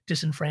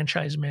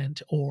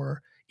disenfranchisement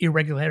or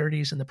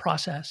irregularities in the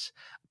process,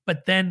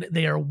 but then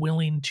they are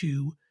willing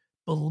to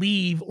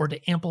believe or to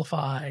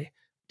amplify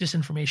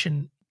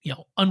disinformation,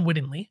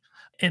 unwittingly.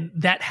 And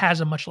that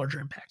has a much larger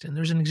impact. And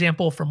there's an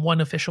example from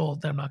one official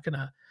that I'm not going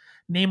to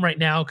name right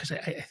now because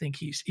I think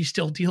he's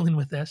still dealing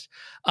with this,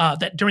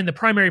 that during the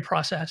primary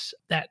process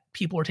that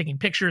people were taking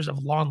pictures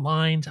of long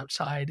lines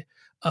outside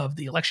of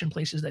the election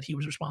places that he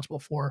was responsible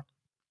for.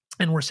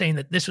 And we're saying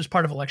that this was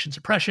part of election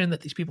suppression, that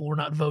these people were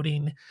not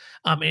voting.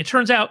 And it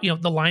turns out,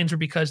 the lines were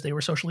because they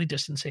were socially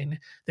distancing.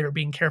 They were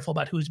being careful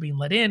about who's being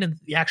let in, and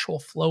the actual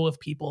flow of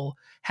people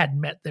had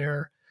met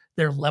their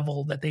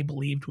level that they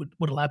believed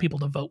would allow people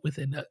to vote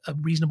within a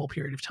reasonable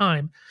period of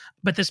time.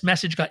 But this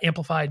message got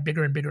amplified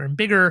bigger and bigger and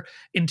bigger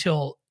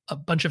until a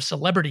bunch of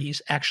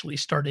celebrities actually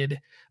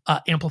started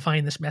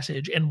amplifying this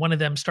message. And one of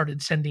them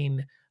started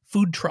sending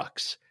food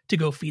trucks to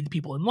go feed the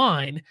people in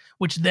line,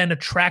 which then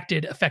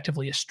attracted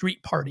effectively a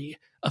street party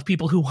of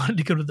people who wanted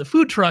to go to the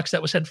food trucks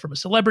that was sent from a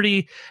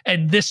celebrity.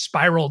 And this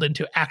spiraled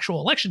into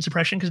actual election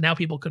suppression because now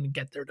people couldn't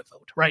get there to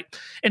vote, right?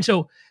 And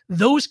so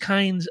those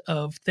kinds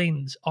of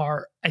things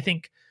are, I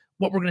think,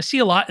 what we're going to see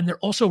a lot, and they're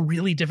also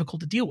really difficult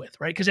to deal with,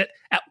 right? Because at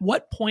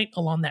what point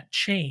along that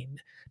chain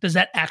does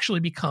that actually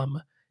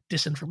become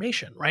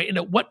disinformation, right? And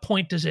at what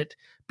point does it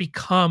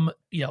become,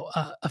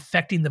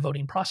 affecting the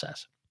voting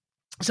process?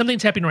 Something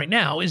that's happening right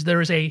now is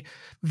there is a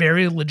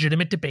very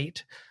legitimate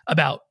debate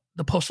about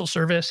the Postal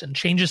Service and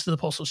changes to the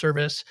Postal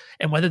Service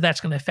and whether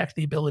that's going to affect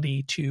the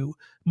ability to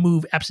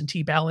move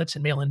absentee ballots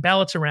and mail-in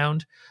ballots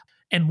around,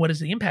 and what is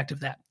the impact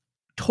of that.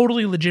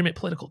 Totally legitimate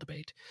political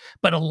debate.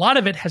 But a lot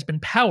of it has been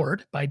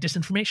powered by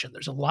disinformation.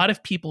 There's a lot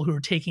of people who are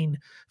taking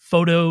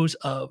photos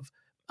of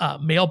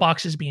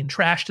mailboxes being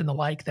trashed and the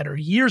like that are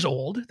years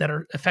old, that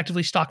are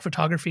effectively stock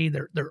photography.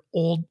 They're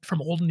old,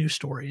 from old news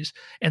stories,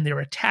 and they're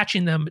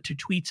attaching them to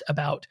tweets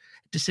about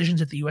decisions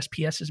that the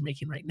USPS is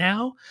making right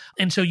now.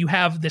 And so you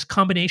have this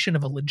combination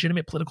of a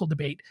legitimate political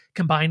debate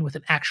combined with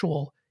an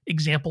actual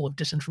example of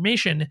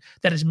disinformation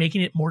that is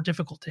making it more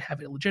difficult to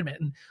have it legitimate.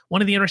 And one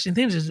of the interesting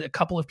things is that a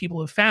couple of people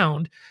have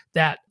found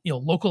that,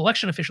 local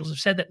election officials have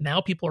said that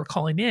now people are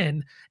calling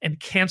in and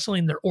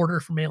canceling their order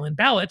for mail-in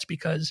ballots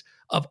because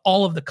of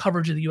all of the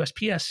coverage of the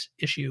USPS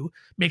issue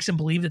makes them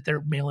believe that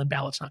their mail-in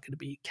ballot's not going to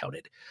be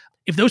counted.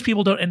 If those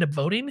people don't end up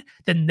voting,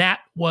 then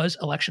that was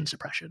election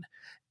suppression.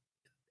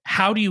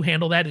 How do you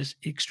handle that is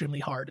extremely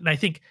hard. And I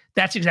think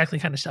that's exactly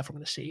the kind of stuff we're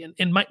going to see.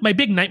 And my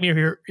big nightmare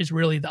here is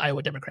really the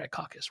Iowa Democratic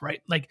Caucus,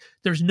 right? Like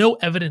there's no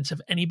evidence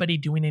of anybody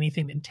doing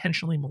anything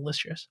intentionally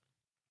malicious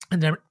in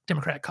the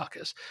Democratic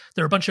Caucus.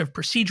 There are a bunch of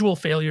procedural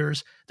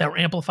failures that were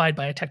amplified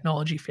by a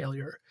technology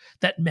failure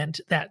that meant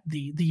that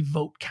the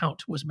vote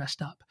count was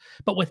messed up.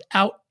 But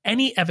without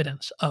any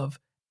evidence of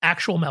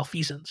actual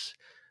malfeasance,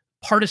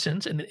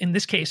 partisans, and in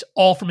this case,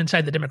 all from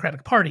inside the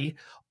Democratic Party,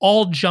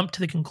 all jumped to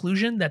the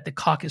conclusion that the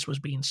caucus was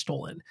being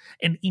stolen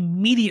and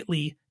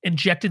immediately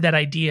injected that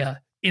idea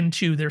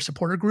into their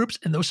supporter groups.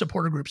 And those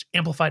supporter groups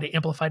amplified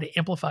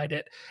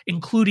it,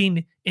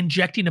 including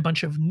injecting a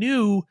bunch of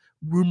new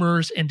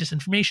rumors and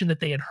disinformation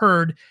that they had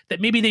heard that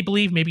maybe they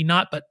believed, maybe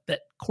not, but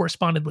that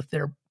corresponded with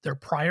their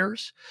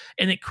priors.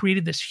 And it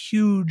created this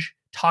huge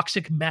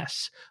toxic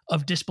mess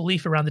of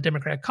disbelief around the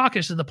Democratic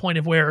caucus to the point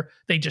of where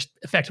they just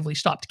effectively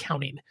stopped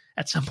counting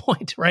at some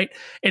point, right?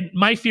 And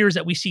my fear is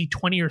that we see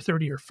 20 or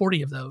 30 or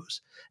 40 of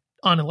those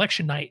on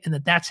election night, and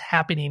that's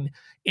happening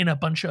in a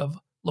bunch of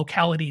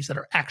localities that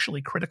are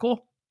actually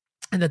critical,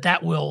 and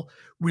that will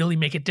really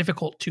make it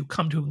difficult to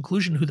come to a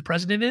conclusion who the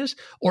president is,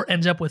 or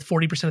ends up with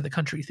 40% of the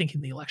country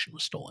thinking the election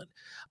was stolen.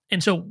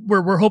 And so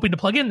where we're hoping to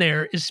plug in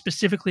there is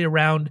specifically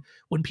around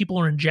when people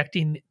are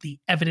injecting the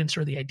evidence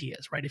or the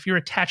ideas, right? If you're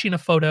attaching a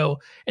photo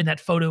and that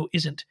photo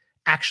isn't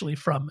actually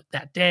from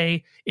that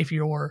day, if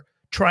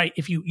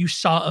you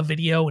saw a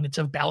video and it's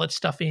of ballot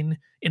stuffing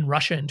in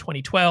Russia in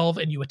 2012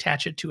 and you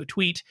attach it to a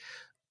tweet,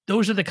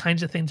 those are the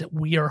kinds of things that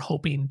we are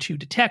hoping to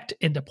detect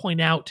and to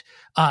point out,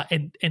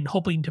 and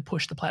hoping to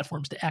push the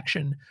platforms to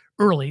action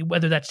early,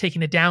 whether that's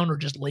taking it down or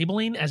just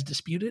labeling as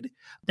disputed.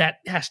 That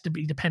has to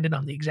be dependent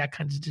on the exact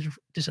kinds of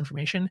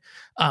disinformation.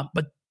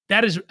 But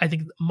that is, I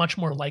think, much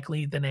more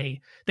likely than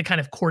the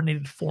kind of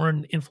coordinated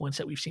foreign influence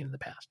that we've seen in the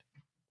past.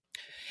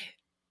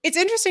 It's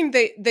interesting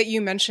that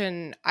you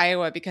mention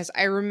Iowa, because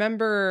I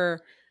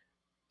remember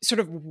sort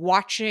of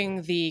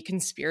watching the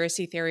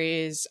conspiracy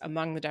theories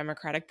among the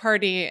Democratic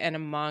Party and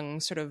among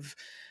sort of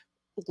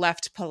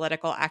left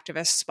political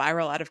activists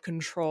spiral out of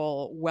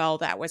control while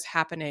that was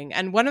happening.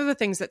 And one of the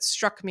things that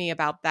struck me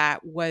about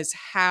that was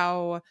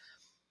how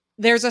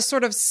there's a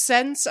sort of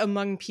sense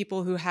among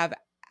people who have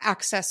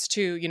access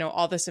to,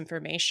 all this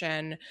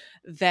information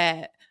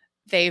that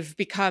they've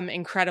become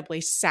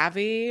incredibly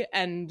savvy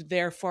and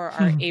therefore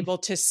are able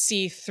to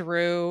see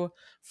through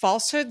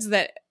falsehoods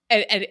that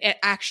and it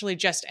actually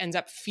just ends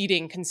up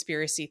feeding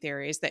conspiracy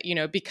theories that,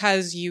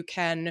 because you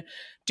can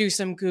do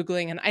some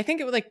Googling. And I think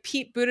it was like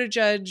Pete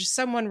Buttigieg,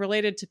 someone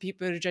related to Pete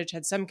Buttigieg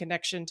had some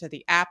connection to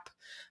the app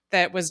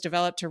that was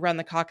developed to run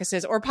the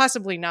caucuses, or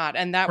possibly not.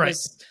 And that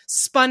was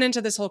spun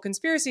into this whole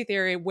conspiracy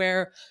theory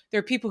where there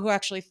are people who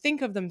actually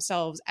think of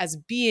themselves as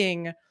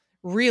being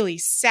really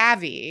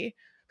savvy,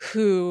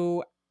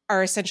 who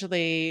are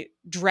essentially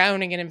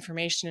drowning in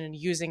information and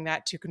using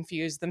that to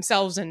confuse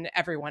themselves and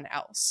everyone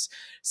else.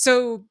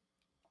 So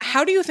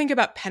how do you think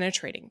about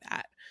penetrating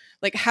that?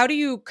 Like, how do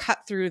you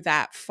cut through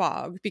that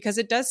fog? Because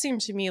it does seem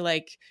to me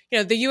like,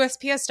 the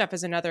USPS stuff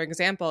is another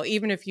example.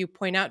 Even if you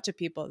point out to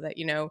people that,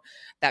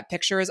 that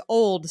picture is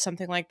old,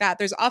 something like that,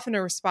 there's often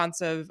a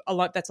response of a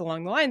lot that's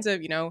along the lines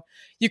of,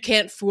 you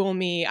can't fool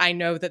me. I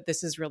know that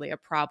this is really a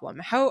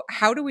problem.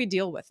 How do we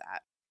deal with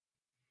that?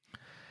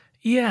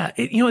 Yeah,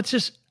 it's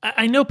just,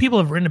 I know people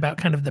have written about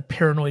kind of the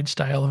paranoid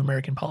style of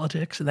American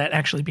politics, that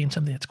actually being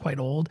something that's quite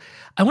old.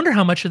 I wonder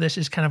how much of this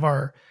is kind of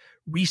our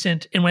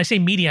recent, and when I say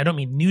media, I don't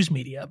mean news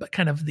media, but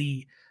kind of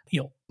the,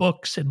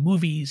 books and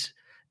movies.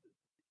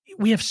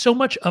 We have so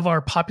much of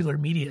our popular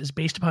media is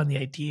based upon the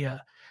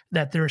idea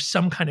that there's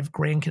some kind of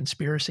grand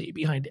conspiracy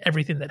behind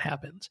everything that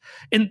happens.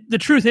 And the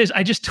truth is,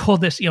 I just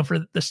told this, for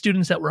the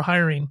students that we're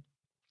hiring,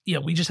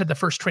 we just had the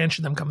first tranche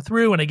of them come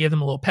through and I gave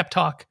them a little pep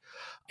talk.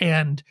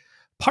 And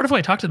part of what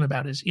I talked to them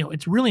about is,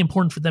 it's really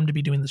important for them to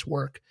be doing this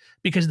work,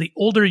 because the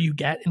older you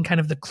get and kind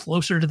of the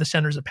closer to the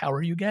centers of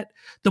power you get,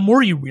 the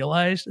more you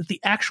realize that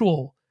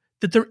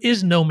that there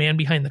is no man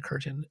behind the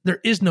curtain. There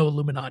is no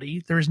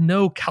Illuminati. There is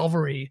no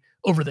cavalry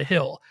over the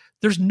hill.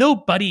 There's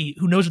nobody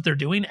who knows what they're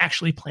doing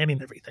actually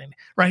planning everything,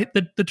 right?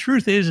 The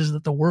truth is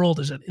that the world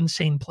is an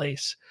insane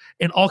place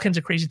and all kinds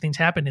of crazy things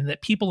happen, and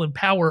that people in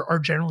power are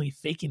generally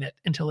faking it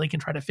until they can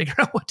try to figure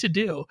out what to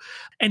do.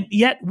 And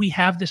yet we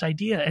have this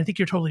idea, I think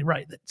you're totally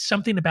right, that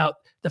something about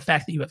the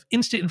fact that you have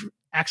instant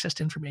access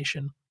to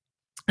information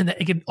and that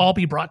it can all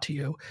be brought to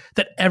you,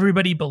 that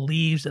everybody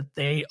believes that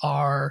they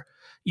are,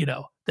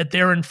 that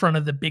they're in front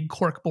of the big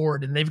cork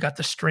board and they've got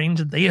the strings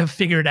and they have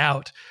figured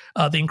out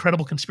the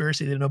incredible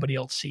conspiracy that nobody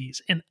else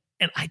sees. And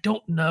I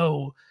don't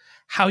know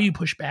how you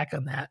push back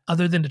on that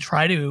other than to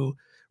try to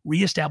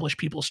reestablish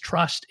people's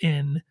trust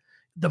in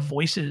the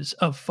voices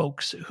of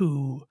folks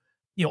who,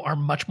 are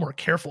much more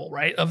careful,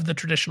 right, of the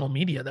traditional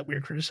media that we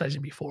were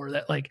criticizing before,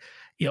 that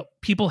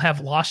people have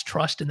lost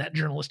trust in that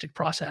journalistic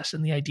process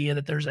and the idea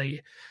that there's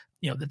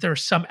that there are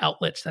some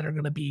outlets that are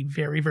going to be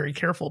very, very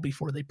careful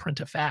before they print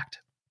a fact.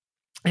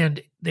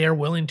 And they are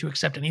willing to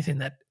accept anything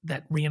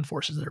that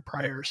reinforces their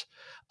priors,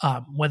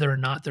 whether or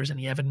not there's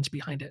any evidence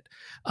behind it.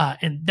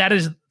 And that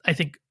is, I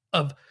think,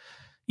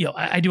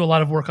 I do a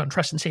lot of work on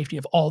trust and safety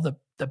of all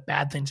the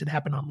bad things that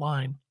happen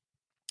online.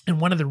 And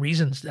one of the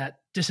reasons that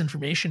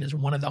disinformation is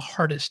one of the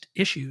hardest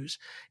issues,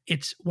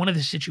 it's one of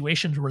the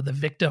situations where the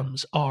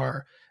victims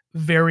are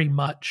very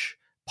much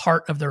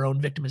part of their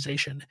own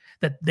victimization,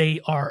 that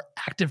they are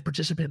active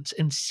participants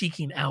in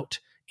seeking out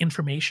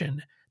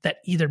information that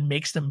either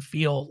makes them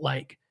feel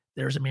like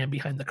there's a man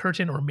behind the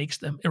curtain or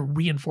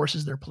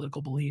reinforces their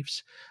political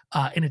beliefs.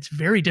 And it's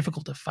very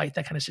difficult to fight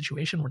that kind of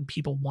situation when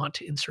people want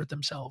to insert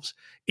themselves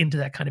into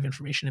that kind of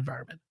information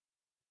environment.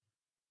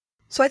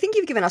 So I think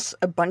you've given us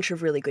a bunch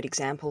of really good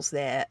examples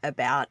there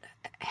about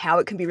how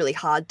it can be really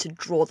hard to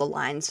draw the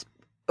lines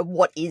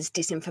what is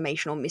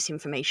disinformation or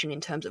misinformation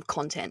in terms of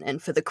content.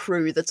 And for the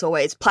crew, that's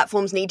always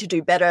platforms need to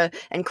do better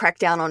and crack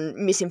down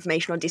on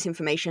misinformation or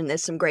disinformation.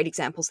 There's some great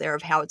examples there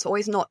of how it's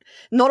always not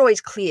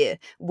always clear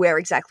where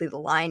exactly the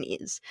line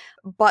is.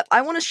 But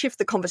I want to shift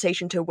the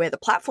conversation to where the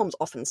platforms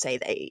often say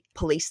they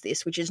police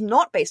this, which is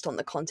not based on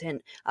the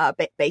content,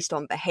 but based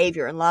on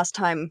behavior. And last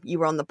time you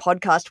were on the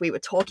podcast, we were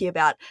talking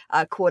about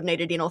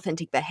coordinated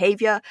inauthentic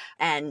behavior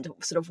and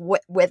sort of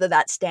whether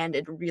that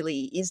standard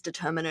really is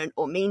determinate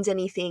or means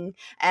anything.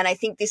 And I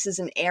think this is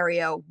an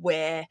area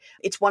where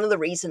it's one of the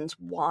reasons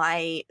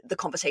why the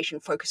conversation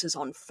focuses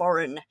on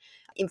foreign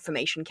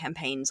information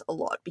campaigns a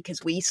lot,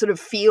 because we sort of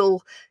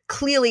feel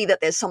clearly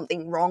that there's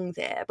something wrong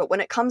there. But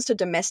when it comes to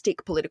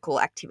domestic political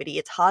activity,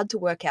 it's hard to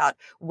work out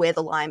where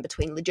the line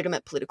between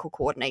legitimate political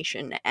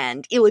coordination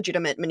and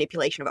illegitimate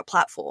manipulation of a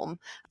platform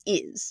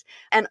is.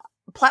 And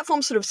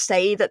platforms sort of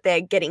say that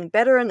they're getting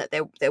better and that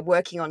they're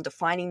working on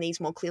defining these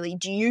more clearly.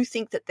 Do you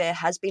think that there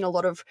has been a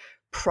lot of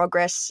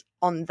progress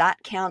on that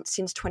count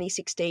since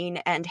 2016?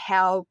 And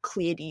how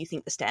clear do you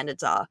think the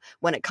standards are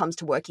when it comes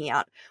to working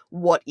out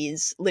what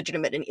is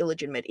legitimate and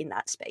illegitimate in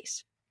that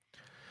space?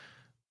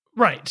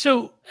 Right.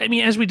 So, I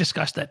mean, as we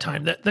discussed that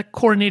time, the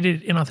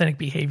coordinated inauthentic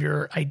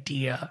behavior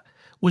idea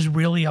was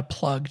really a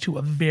plug to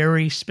a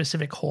very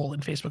specific hole in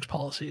Facebook's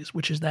policies,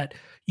 which is that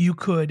you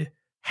could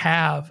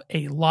have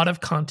a lot of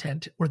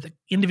content where the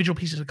individual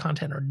pieces of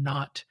content are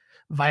not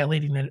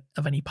violating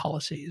of any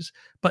policies,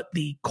 but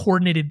the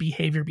coordinated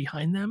behavior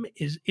behind them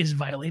is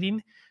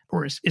violating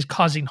or is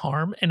causing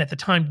harm, and at the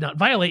time did not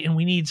violate, and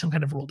we need some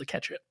kind of rule to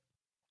catch it.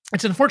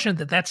 It's unfortunate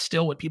that that's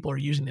still what people are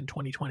using in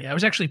 2020. I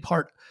was actually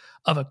part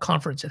of a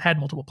conference that had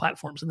multiple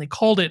platforms, and they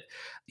called it,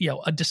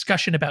 a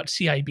discussion about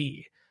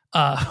CIB.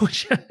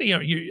 which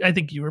I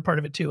think you were part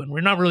of it too. And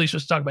we're not really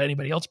supposed to talk about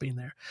anybody else being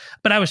there.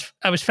 But I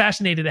was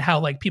fascinated at how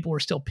like people were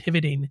still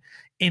pivoting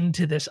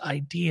into this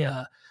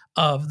idea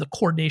of the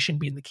coordination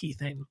being the key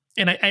thing.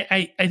 And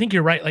I think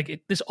you're right.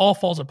 Like this all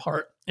falls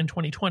apart in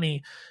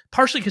 2020,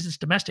 partially because it's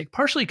domestic,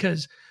 partially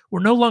because we're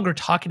no longer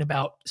talking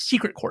about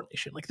secret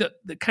coordination. Like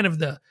the kind of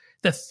the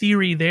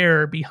theory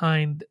there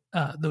behind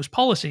those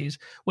policies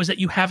was that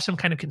you have some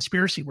kind of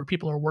conspiracy where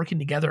people are working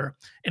together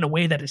in a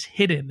way that is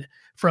hidden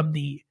from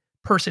the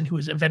person who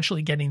is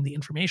eventually getting the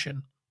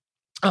information,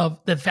 of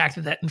the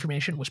fact that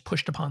information was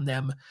pushed upon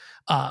them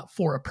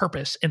for a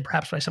purpose, and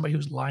perhaps by somebody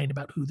who's lying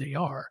about who they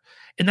are.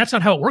 And that's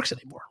not how it works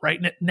anymore, right?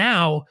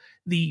 Now,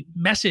 the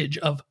message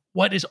of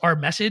what is our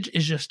message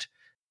is just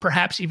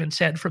perhaps even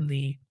said from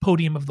the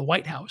podium of the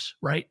White House,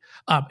 right?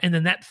 And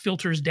then that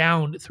filters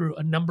down through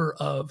a number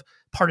of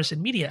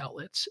partisan media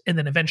outlets, and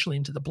then eventually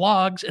into the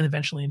blogs, and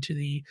eventually into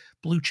the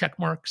blue check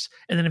marks,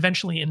 and then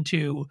eventually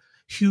into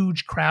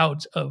huge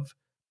crowds of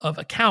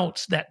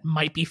accounts that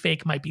might be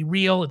fake, might be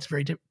real. It's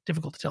very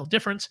difficult to tell the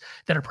difference,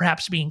 that are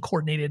perhaps being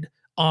coordinated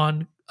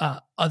on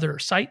other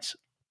sites.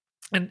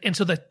 And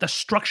so the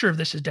structure of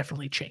this has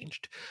definitely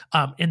changed,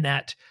 in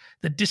that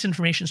the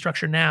disinformation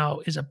structure now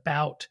is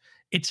about,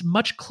 it's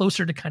much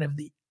closer to kind of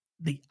the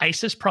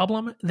ISIS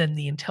problem than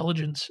the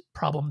intelligence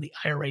problem, the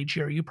IRA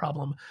GRU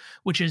problem,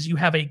 which is you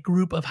have a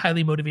group of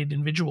highly motivated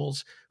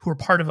individuals who are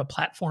part of a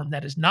platform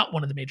that is not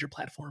one of the major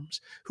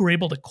platforms, who are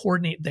able to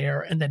coordinate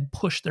there and then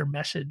push their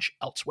message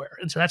elsewhere.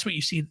 And so that's what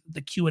you see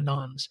the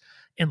QAnons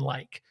and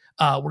like,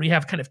 where you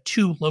have kind of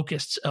two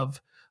locusts of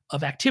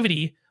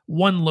activity.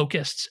 One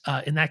locust,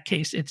 in that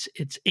case, it's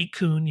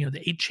 8kun,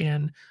 the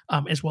 8chan,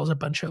 as well as a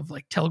bunch of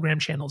like Telegram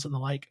channels and the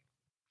like.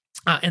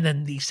 And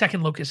then the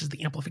second locus is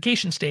the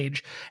amplification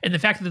stage. And the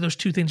fact that those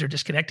two things are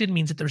disconnected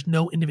means that there's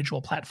no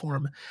individual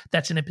platform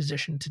that's in a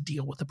position to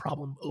deal with the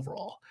problem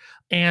overall.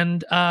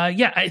 And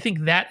I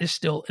think that is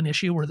still an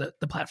issue where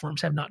the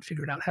platforms have not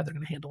figured out how they're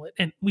going to handle it.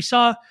 And we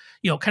saw,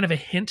 kind of a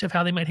hint of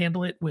how they might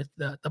handle it with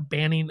the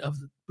banning of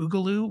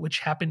Boogaloo, which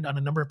happened on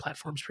a number of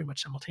platforms pretty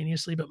much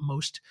simultaneously, but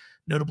most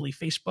notably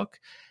Facebook.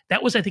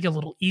 That was, I think, a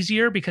little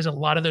easier because a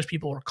lot of those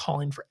people were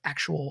calling for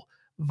actual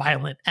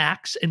violent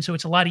acts. And so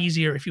it's a lot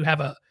easier if you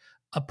have a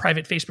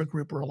private Facebook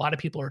group where a lot of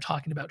people are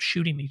talking about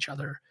shooting each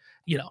other.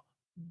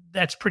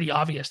 That's pretty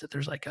obvious that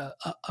there's like a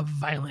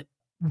violent,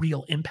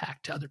 real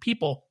impact to other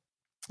people.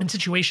 In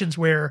situations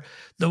where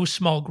those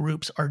small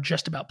groups are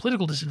just about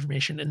political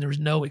disinformation and there's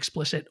no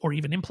explicit or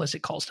even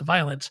implicit calls to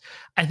violence,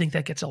 I think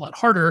that gets a lot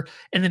harder.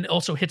 And then it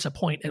also hits a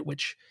point at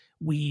which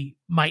we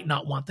might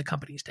not want the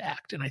companies to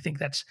act. And I think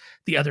that's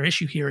the other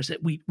issue here, is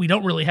that we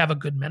don't really have a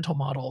good mental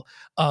model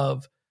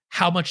of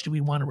how much do we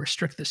want to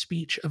restrict the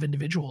speech of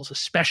individuals,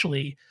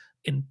 especially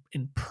in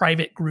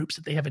private groups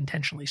that they have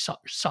intentionally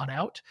sought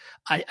out.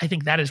 I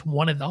think that is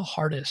one of the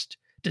hardest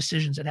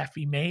decisions that have to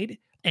be made.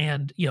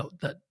 And,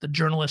 the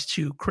journalists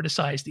who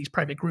criticize these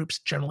private groups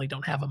generally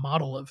don't have a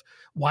model of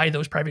why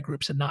those private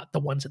groups and not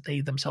the ones that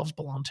they themselves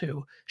belong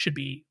to should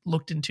be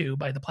looked into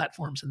by the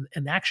platforms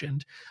and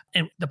actioned.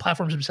 And the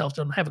platforms themselves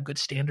don't have a good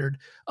standard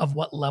of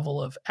what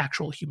level of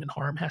actual human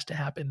harm has to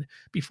happen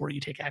before you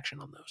take action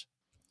on those.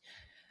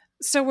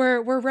 So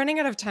we're running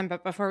out of time,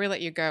 but before we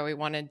let you go, we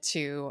wanted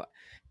to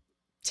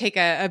take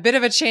a bit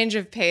of a change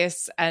of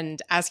pace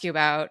and ask you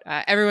about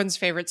everyone's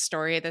favorite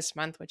story this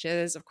month, which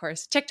is, of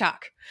course,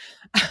 TikTok.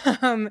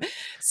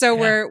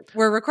 We're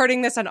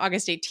recording this on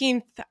August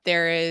 18th.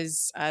 There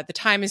is the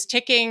time is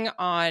ticking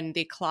on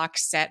the clock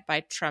set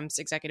by Trump's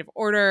executive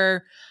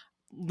order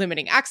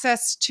limiting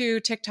access to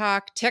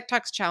TikTok.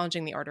 TikTok's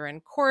challenging the order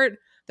in court.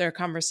 There are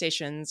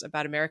conversations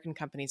about American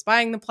companies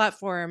buying the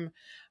platform.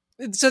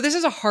 So this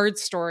is a hard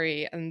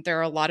story, and there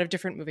are a lot of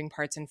different moving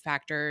parts and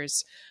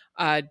factors.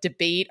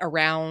 Debate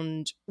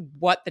around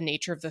what the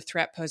nature of the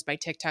threat posed by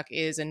TikTok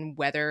is and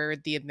whether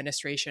the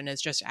administration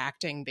is just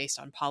acting based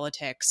on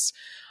politics.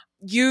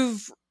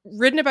 You've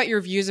written about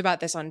your views about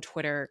this on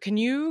Twitter. Can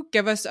you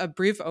give us a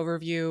brief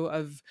overview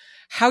of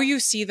how you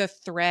see the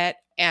threat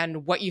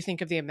and what you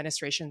think of the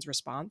administration's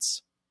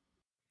response?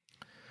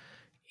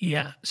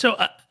 Yeah. So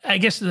I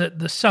guess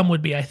the sum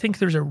would be, I think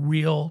there's a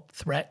real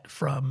threat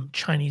from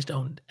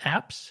Chinese-owned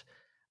apps.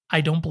 I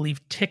don't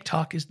believe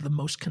TikTok is the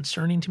most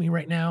concerning to me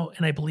right now.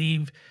 And I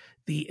believe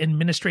the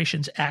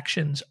administration's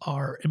actions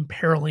are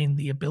imperiling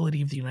the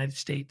ability of the United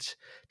States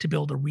to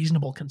build a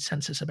reasonable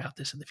consensus about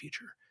this in the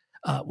future,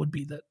 would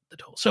be the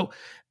total. So,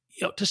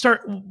 to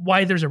start,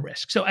 why there's a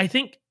risk. So I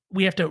think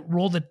we have to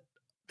roll the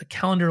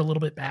calendar a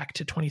little bit back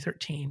to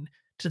 2013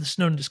 to the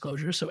Snowden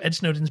disclosure. So Ed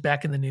Snowden's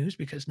back in the news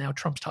because now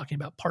Trump's talking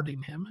about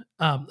pardoning him.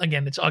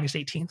 Again, it's August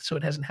 18th, so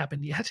it hasn't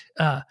happened yet.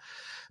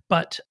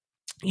 But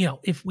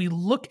if we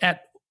look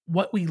at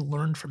what we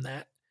learned from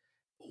that,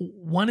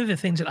 one of the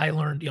things that I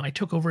learned, I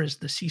took over as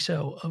the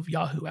CISO of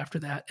Yahoo after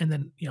that. And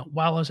then,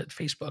 while I was at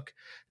Facebook,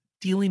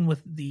 dealing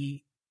with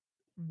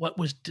what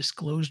was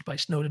disclosed by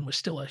Snowden was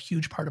still a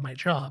huge part of my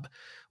job.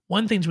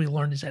 One thing we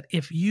learned is that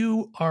if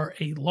you are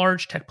a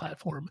large tech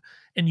platform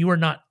and you are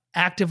not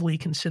actively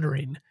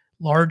considering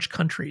large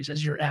countries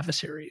as your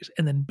adversaries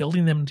and then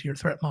building them into your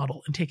threat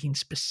model and taking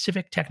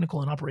specific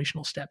technical and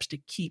operational steps to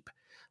keep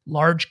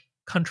large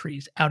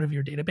countries out of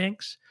your data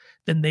banks,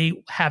 then they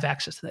have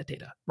access to that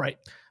data, right?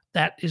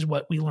 That is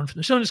what we learned from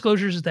the Stone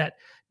disclosures, is that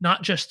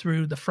not just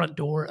through the front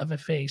door of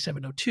FA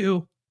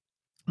 702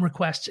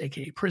 requests,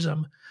 aka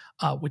PRISM,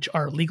 which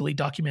are legally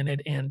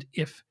documented and,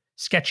 if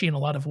sketchy in a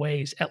lot of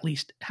ways, at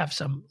least have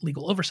some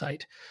legal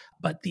oversight.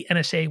 But the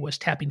NSA was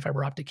tapping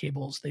fiber optic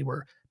cables. They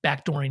were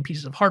backdooring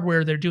pieces of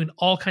hardware. They're doing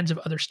all kinds of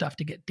other stuff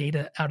to get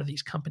data out of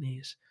these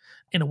companies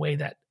in a way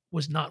that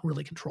was not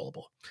really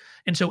controllable.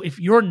 And so if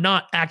you're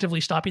not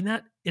actively stopping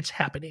that, it's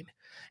happening.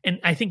 And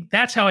I think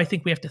that's how I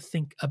think we have to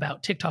think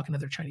about TikTok and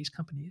other Chinese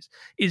companies,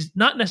 is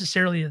not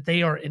necessarily that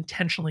they are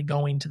intentionally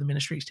going to the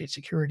Ministry of State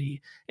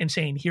Security and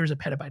saying, here's a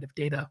petabyte of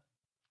data,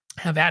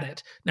 have at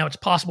it. Now, it's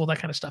possible that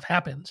kind of stuff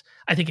happens.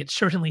 I think it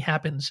certainly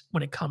happens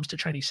when it comes to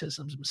Chinese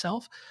citizens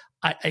themselves.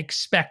 I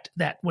expect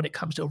that when it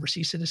comes to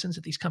overseas citizens,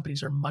 that these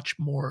companies are much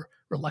more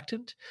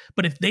reluctant.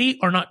 But if they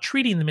are not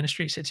treating the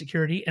Ministry of State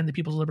Security and the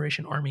People's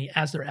Liberation Army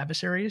as their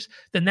adversaries,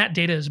 then that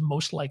data is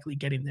most likely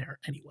getting there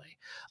anyway.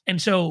 And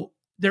so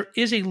there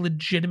is a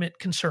legitimate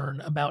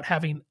concern about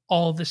having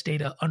all this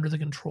data under the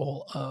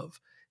control of,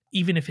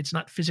 even if it's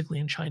not physically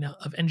in China,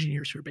 of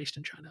engineers who are based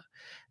in China.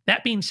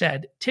 That being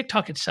said,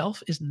 TikTok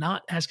itself is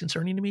not as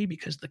concerning to me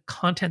because the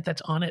content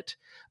that's on it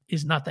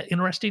is not that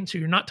interesting. So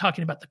you're not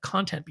talking about the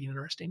content being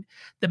interesting.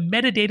 The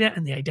metadata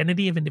and the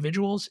identity of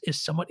individuals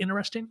is somewhat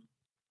interesting.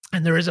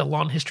 And there is a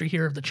long history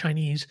here of the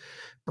Chinese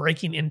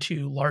breaking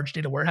into large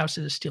data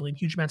warehouses, stealing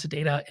huge amounts of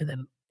data,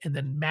 and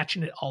then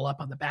matching it all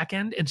up on the back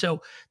end. And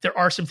so there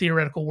are some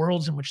theoretical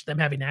worlds in which them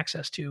having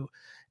access to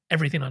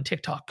everything on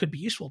TikTok could be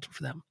useful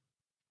for them.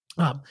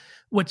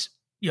 What's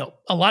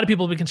a lot of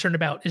people will be concerned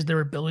about is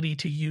their ability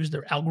to use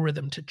their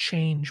algorithm to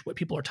change what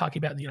people are talking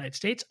about in the United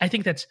States. I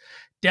think that's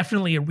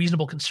definitely a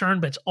reasonable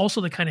concern, but it's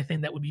also the kind of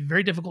thing that would be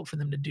very difficult for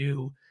them to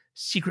do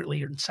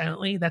secretly or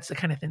silently. That's the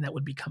kind of thing that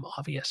would become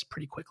obvious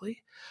pretty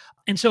quickly.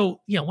 And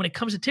so, when it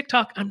comes to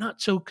TikTok, I'm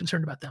not so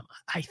concerned about them.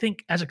 I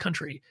think as a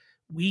country,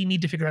 we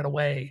need to figure out a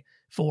way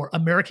for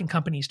American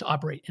companies to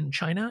operate in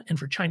China and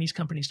for Chinese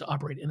companies to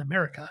operate in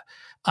America.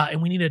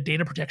 And we need a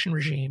data protection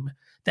regime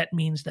that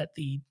means that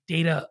the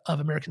data of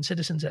American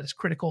citizens that is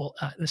critical,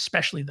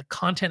 especially the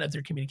content of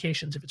their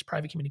communications, if it's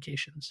private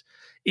communications,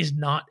 is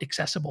not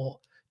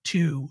accessible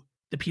to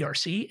the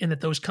PRC, and that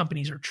those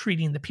companies are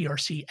treating the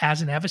PRC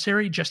as an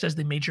adversary, just as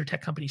the major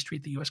tech companies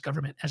treat the US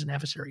government as an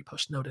adversary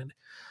post-Snowden.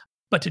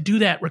 But to do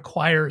that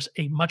requires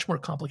a much more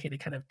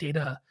complicated kind of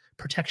data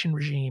protection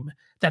regime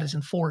that is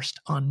enforced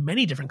on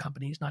many different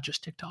companies, not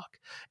just TikTok.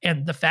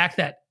 And the fact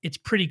that it's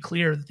pretty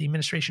clear that the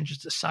administration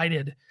just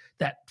decided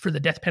that for the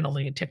death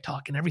penalty in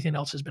TikTok and everything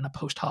else has been a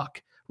post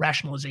hoc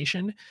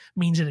rationalization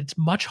means that it's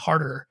much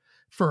harder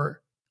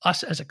for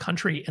us as a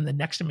country and the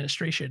next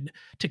administration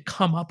to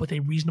come up with a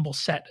reasonable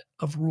set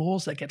of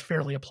rules that get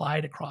fairly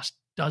applied across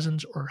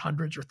dozens or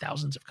hundreds or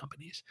thousands of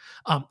companies.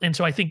 And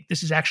so I think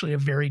this is actually a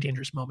very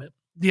dangerous moment.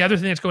 The other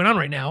thing that's going on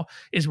right now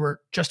is we're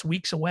just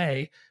weeks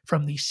away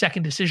from the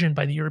second decision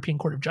by the European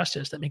Court of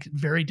Justice that makes it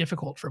very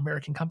difficult for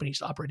American companies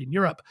to operate in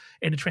Europe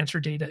and to transfer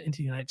data into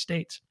the United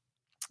States.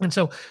 And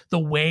so the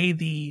way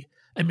the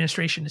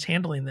administration is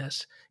handling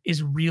this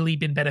is really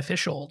been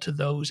beneficial to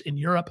those in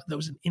Europe,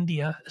 those in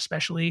India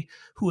especially,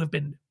 who have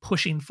been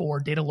pushing for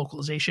data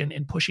localization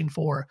and pushing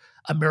for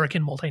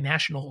American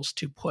multinationals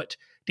to put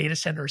data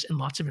centers and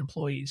lots of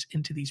employees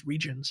into these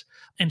regions.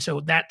 And so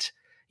that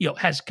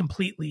has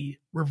completely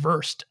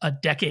reversed a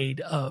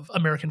decade of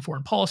American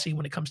foreign policy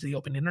when it comes to the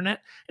open internet.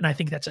 And I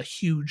think that's a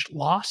huge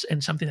loss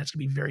and something that's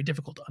going to be very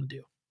difficult to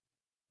undo.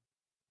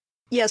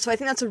 Yeah, so I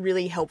think that's a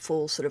really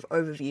helpful sort of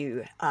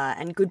overview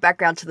and good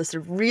background to the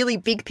sort of really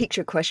big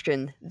picture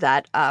question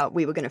that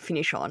we were going to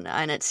finish on.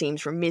 And it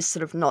seems remiss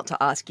sort of not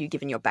to ask you,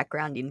 given your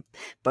background in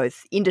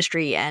both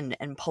industry and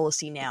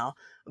policy now,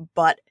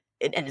 but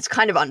and it's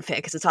kind of unfair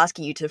because it's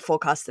asking you to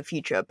forecast the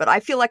future, but I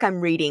feel like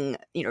I'm reading,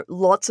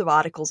 lots of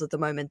articles at the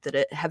moment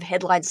that have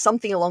headlines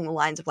something along the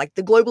lines of like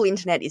the global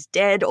internet is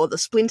dead or the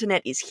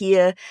splinternet is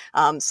here,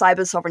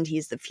 cyber sovereignty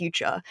is the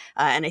future.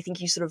 And I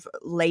think you sort of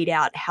laid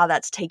out how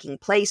that's taking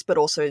place, but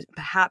also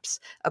perhaps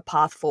a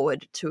path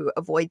forward to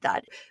avoid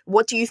that.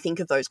 What do you think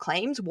of those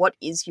claims? What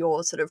is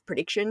your sort of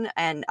prediction,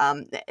 and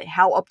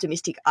how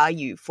optimistic are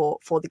you for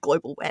the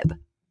global web?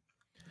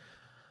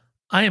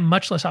 I am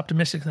much less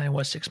optimistic than I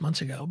was 6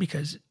 months ago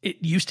because it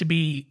used to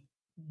be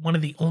one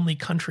of the only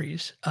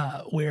countries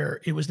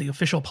where it was the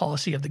official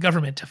policy of the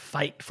government to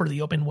fight for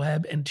the open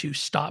web and to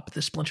stop the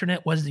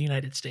splinternet was the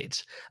United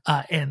States.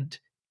 And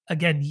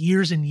again,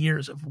 years and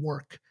years of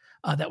work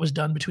that was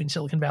done between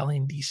Silicon Valley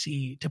and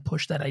DC to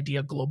push that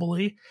idea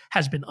globally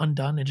has been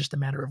undone in just a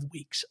matter of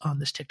weeks on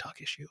this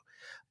TikTok issue.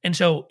 And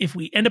so if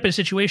we end up in a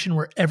situation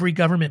where every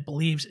government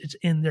believes it's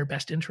in their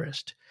best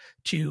interest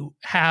to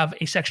have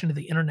a section of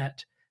the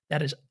internet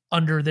that is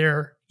under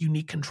their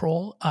unique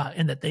control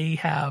and that they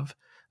have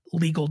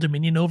legal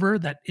dominion over,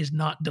 that is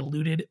not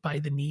diluted by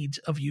the needs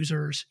of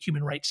users,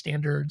 human rights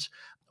standards,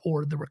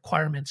 or the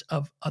requirements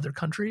of other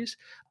countries.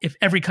 If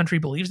every country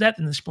believes that,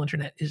 then the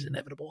splinternet is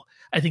inevitable.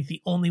 I think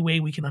the only way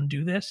we can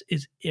undo this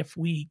is if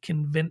we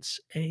convince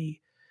a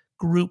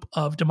group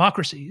of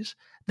democracies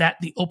that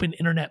the open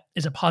internet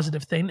is a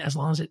positive thing as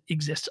long as it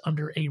exists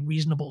under a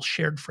reasonable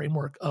shared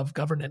framework of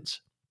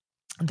governance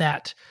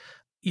that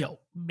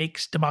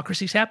makes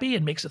democracies happy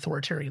and makes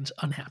authoritarians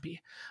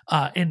unhappy.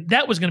 And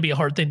that was going to be a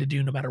hard thing to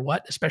do no matter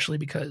what, especially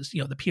because,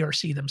 the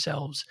PRC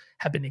themselves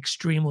have been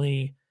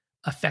extremely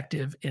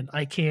effective in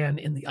ICANN,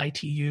 in the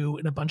ITU,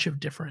 in a bunch of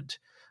different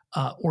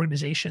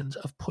organizations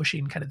of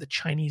pushing kind of the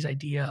Chinese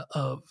idea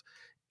of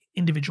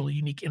individual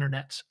unique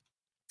internets.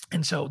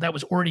 And so that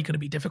was already going to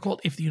be difficult.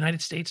 If the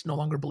United States no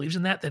longer believes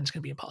in that, then it's going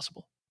to be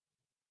impossible.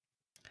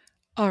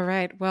 All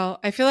right. Well,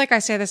 I feel like I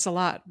say this a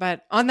lot,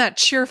 but on that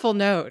cheerful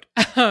note,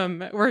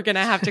 we're going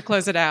to have to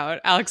close it out.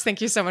 Alex,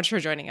 thank you so much for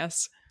joining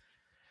us.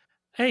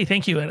 Hey,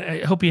 thank you. And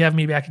I hope you have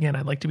me back again.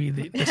 I'd like to be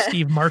the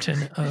Steve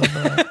Martin of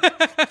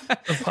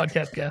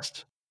podcast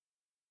guests.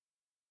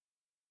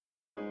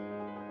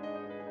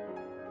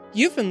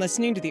 You've been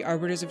listening to The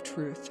Arbiters of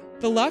Truth,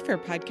 the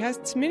Lawfare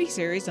Podcast's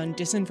miniseries on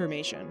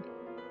disinformation.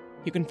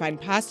 You can find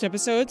past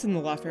episodes in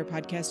the Lawfare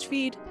Podcast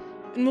feed,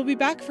 and we'll be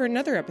back for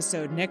another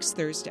episode next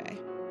Thursday.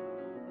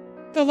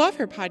 The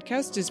Lawfare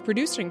Podcast is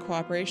produced in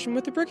cooperation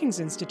with the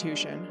Brookings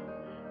Institution.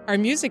 Our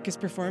music is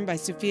performed by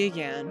Sophia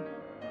Yan.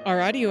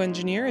 Our audio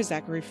engineer is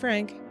Zachary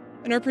Frank,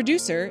 and our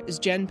producer is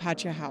Jen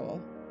Patja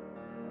Howell.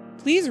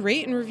 Please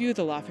rate and review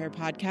the Lawfare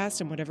Podcast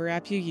on whatever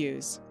app you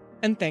use,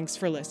 and thanks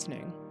for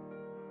listening.